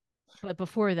But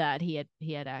before that, he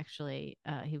had actually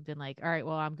he'd been like, all right,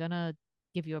 well, I'm gonna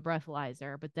give you a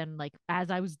breathalyzer. But then like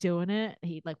as I was doing it,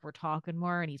 he like we're talking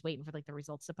more and he's waiting for like the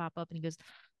results to pop up and he goes,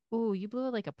 oh, you blew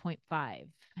like a point 0.5.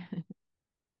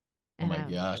 Oh And my I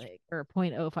was gosh. like, or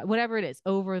 0.05, whatever it is,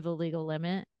 over the legal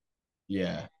limit. And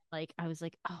Yeah. like I was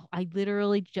like, oh, I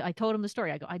literally I told him the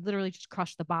story. I go, I literally just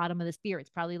crushed the bottom of this beer. It's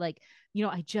probably like,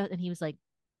 I just, and he was like,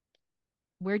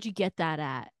 where'd you get that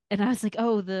at? And I was like,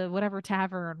 oh, the whatever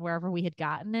tavern, wherever we had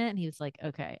gotten it. And he was like,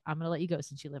 okay, I'm gonna let you go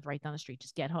since you live right down the street.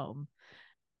 Just get home.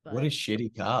 What a But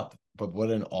shitty cop, but what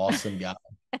an awesome guy.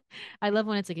 I love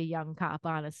when it's like a young cop,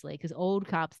 honestly, because old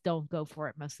cops don't go for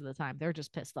it most of the time. They're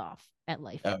just pissed off at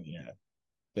life. Oh yeah.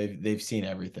 They've seen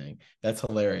everything. That's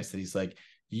hilarious that he's like,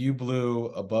 you blew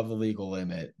above the legal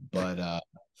limit, but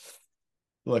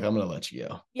look, I'm gonna let you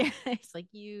go. Yeah, it's like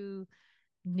you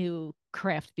knew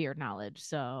craft beer knowledge,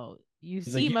 so you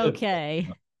He's like, seem yeah, okay.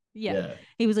 Yeah. yeah.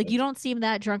 He was like, you That's don't seem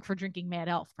that drunk for drinking Mad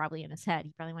Elf, probably in his head.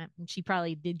 He probably went, and she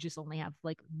probably did just only have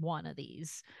like one of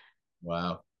these.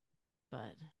 wow.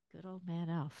 But good old Mad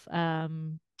Elf.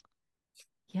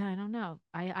 Yeah, I don't know.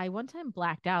 I one time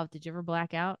blacked out. Did you ever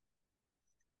black out?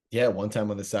 Yeah, one time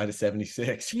on the side of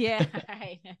 76. Yeah,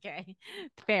 right. Okay.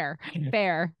 Fair.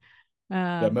 Fair.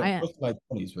 Yeah, I most of my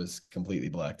 20s was completely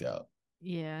blacked out.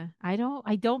 yeah, I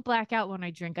don't black out when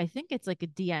I drink. I think it's like a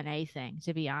DNA thing,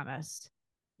 to be honest.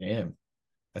 Damn,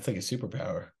 that's like a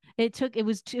superpower. It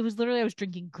was literally I was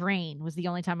drinking grain was the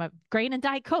only time I grain and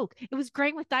Diet Coke. It was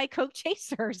grain with Diet Coke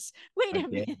chasers. Wait Like, a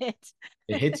damn, minute.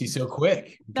 it hits you so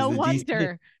quick because No the DC.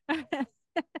 wonder.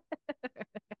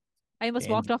 I almost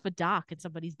Damn, walked off a dock in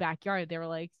somebody's backyard. They were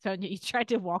like, Sonia, you tried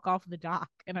to walk off the dock.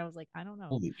 And I was like, I don't know.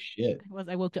 holy shit.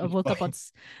 I woke up on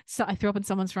so I threw up in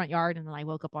someone's front yard and then I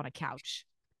woke up on a couch.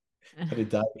 Had a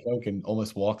Diet Coke and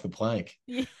almost walk the plank.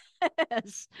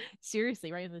 Yes.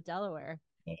 Seriously, right in the Delaware.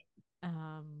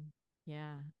 Um,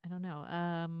 yeah, I don't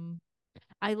know.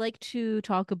 I like to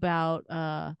talk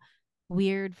about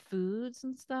weird foods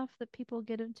and stuff that people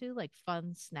get into, like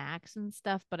fun snacks and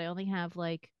stuff, but I only have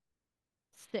like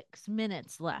 6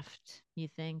 minutes left. You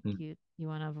think Hmm. you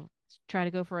want to try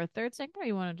to go for a third segment or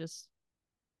you want to just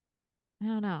I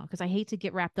don't know, because I hate to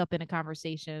get wrapped up in a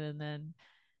conversation and then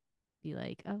be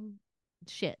like, oh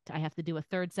shit, I have to do a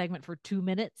third segment for 2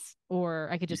 minutes, or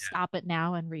I could just Yeah, stop it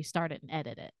now and restart it and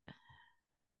edit it.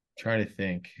 trying to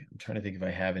think. I'm trying to think if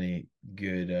I have any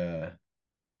good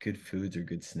good foods or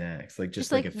good snacks. Like Just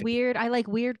just like like a weird, I like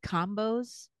weird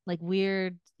combos, like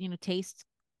weird, taste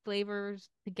flavors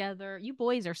together. You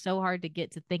boys are so hard to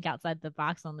get to think outside the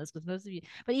box on this because most of you,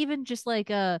 but even just like,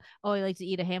 oh, I like to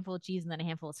eat a handful of cheese and then a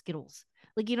handful of Skittles.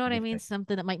 Like, you know what I mean? okay.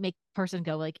 Something that might make a person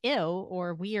go like, ew,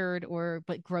 or weird, or,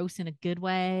 but gross in a good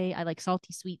way. I like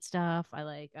salty sweet stuff. I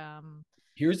like,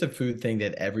 Here's a food thing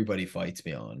that everybody fights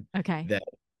me on okay, that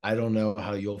I don't know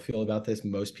how you'll feel about this.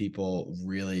 Most people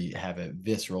really have a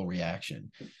visceral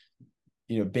reaction.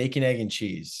 Bacon, egg, and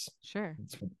cheese. sure.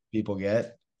 That's what people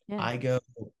get. Yeah. I go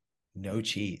no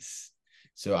cheese.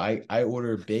 So I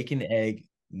order bacon, egg,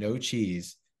 no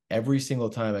cheese. Every single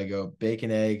time I go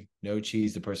bacon, egg, no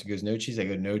cheese. The person goes no cheese. I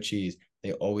go no cheese.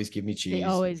 They always give me They cheese.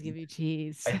 always give you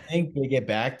cheese. I think they get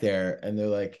back there and they're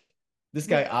like, this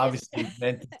guy What is obviously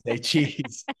meant to say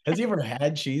cheese. Has he ever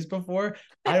had cheese before?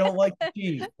 I don't like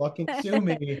cheese. Fucking sue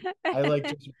me. I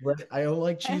don't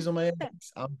like cheese on my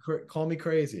eggs. Call me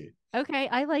crazy. Okay,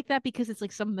 I like that because it's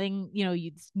like something,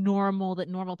 it's normal that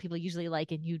normal people usually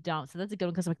like and you don't. So that's a good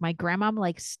one because like my grandma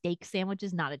likes steak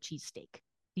sandwiches, not a cheesesteak.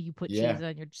 Do you put cheese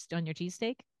Yeah. on your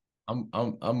cheesesteak?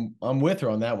 I'm with her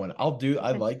on that one. I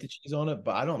Okay. like the cheese on it,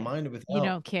 but I don't mind it You without.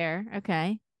 don't care.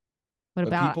 Okay. What But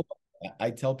about,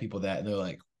 I tell people that and they're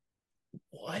like,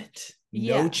 what?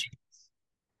 No yeah. cheese.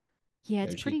 Yeah,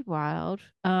 it's No cheese. pretty wild.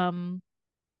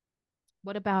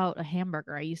 What about a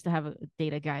hamburger? I used to have a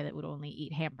date a guy that would only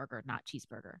eat hamburger, not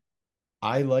cheeseburger.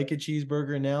 I like a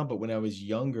cheeseburger now, but when I was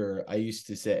younger, I used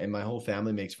to say, and my whole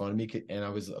family makes fun of me, and I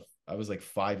was like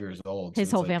 5 years old, so His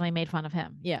it's whole like, family made fun of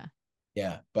him. Yeah.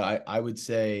 yeah. But I would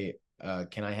say,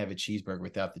 can I have a cheeseburger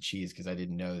without the cheese? Because I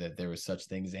didn't know that there was such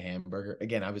thing as a hamburger.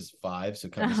 Again, I was 5, so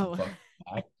cut me some Oh. fuck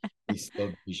back. We still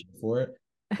appreciate for it.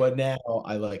 But now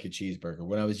I like a cheeseburger.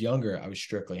 When I was younger, I was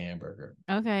strictly hamburger.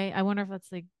 Okay. I wonder if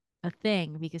that's like a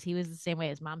thing because he was the same way.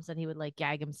 His mom said he would like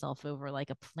gag himself over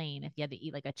like a plain if he had to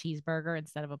eat like a cheeseburger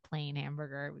instead of a plain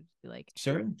hamburger. It would be like,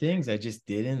 Certain things I just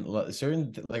didn't love.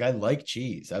 Like I like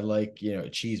cheese. I like,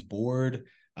 cheese board.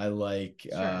 I like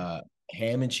sure.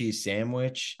 ham and cheese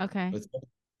sandwich. Okay. But some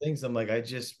things I'm like, I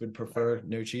just would prefer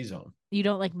no cheese on. You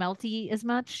don't like melty as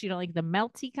much? You don't like the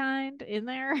melty kind in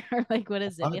there? Or like what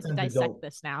is A it? lot We of have to times I dissect don't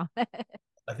this now.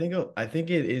 I think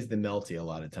it is the melty a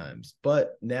lot of times,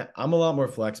 but now I'm a lot more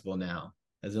flexible now.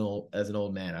 As an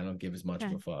old man, I don't give as much of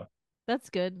Okay. a fuck. That's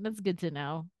good. That's good to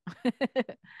know.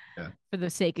 Yeah, For the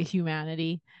sake of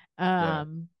humanity. yeah.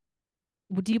 Um,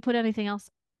 do you put anything else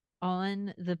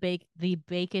on the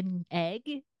bacon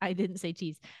egg? I didn't say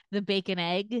cheese. The bacon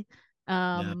egg. No,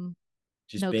 Um,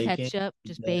 just no bacon, ketchup,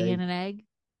 just bacon egg, and egg.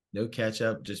 no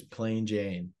ketchup, just plain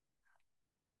Jane.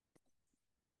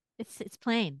 It's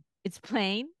plain. It's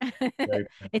plain. Very,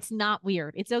 It's not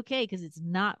weird. It's okay because it's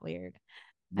not weird.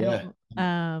 I yeah,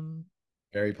 don't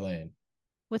very plain.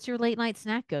 what's your late night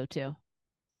snack go to?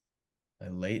 My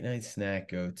late night snack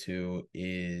go to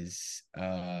is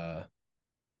I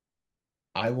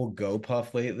will go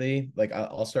puff lately. Like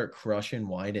I'll start crushing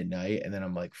wine at night, and then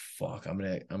I'm like, fuck, I'm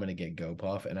gonna get go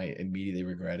puff, and I immediately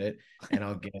regret it. And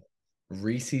I'll get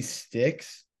Reese's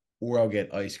sticks or I'll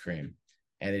get ice cream,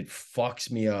 and it fucks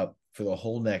me up for the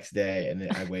whole next day. And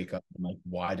then I wake up, I'm like,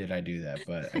 why did I do that?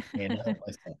 But I can't help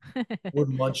myself. Or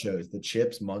Munchos, the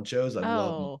chips, Munchos. I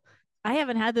love them. Oh, I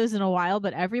haven't had those in a while,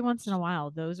 but every once in a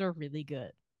while, those are really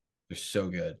good. They're so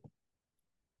good.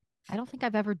 I don't think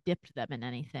I've ever dipped them in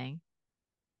anything.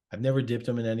 I've never dipped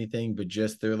them in anything, but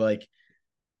just they're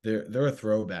a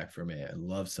throwback for me. I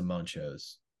love some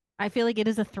Munchos. I feel like it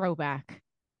is a throwback.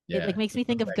 It like Yeah, makes it's a me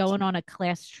think of throwback. going on a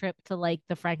class trip to like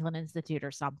the Franklin Institute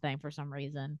or something for some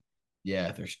reason.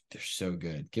 Yeah, they're so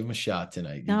good. Give them a shot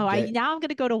tonight. You No, I get now I'm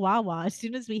gonna go to Wawa as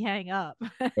soon as we hang up.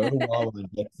 Go to Wawa and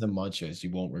get some Munchos. You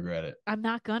won't regret it. I'm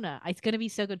not gonna. It's gonna be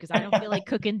so good because I don't feel like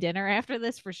cooking dinner after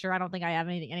this for sure. I don't think I have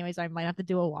anything anyway, so I might have to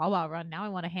do a Wawa run. Now I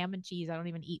want a ham and cheese. I don't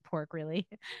even eat pork really.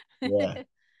 Yeah,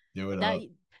 do it that up.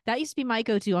 that used to be my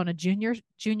go-to on a junior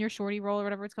shorty roll or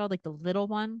whatever it's called, like the little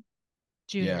one.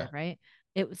 Junior, Yeah. right?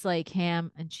 It was like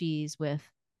ham and cheese with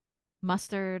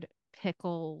mustard,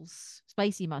 pickles,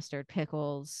 spicy mustard,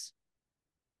 pickles,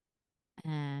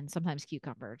 and sometimes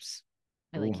cucumbers.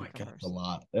 I like Oh my God, that's a cucumbers.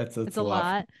 lot. That's It's that's a a lot.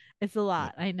 lot. It's a Yeah.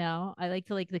 lot. I know. I like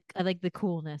the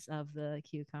coolness of the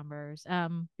cucumbers.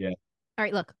 Yeah. All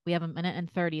right, look, we have a minute and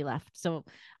 30 left. So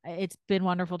it's been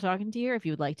wonderful talking to you. If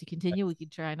you would like to continue, we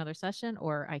could try another session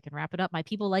or I can wrap it up. My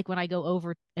people like when I go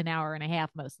over an hour and a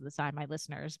half most of the time, my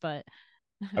listeners, but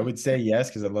I would say yes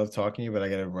because I love talking to you, but I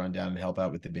got to run down and help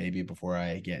out with the baby before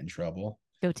I get in trouble.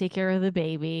 go take care of the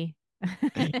baby.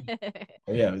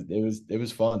 Oh, yeah, it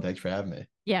was fun. Thanks for having me.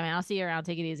 Yeah, man, I'll see you around.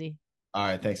 Take it easy. All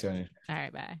right, thanks, Sonia. All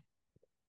right, bye.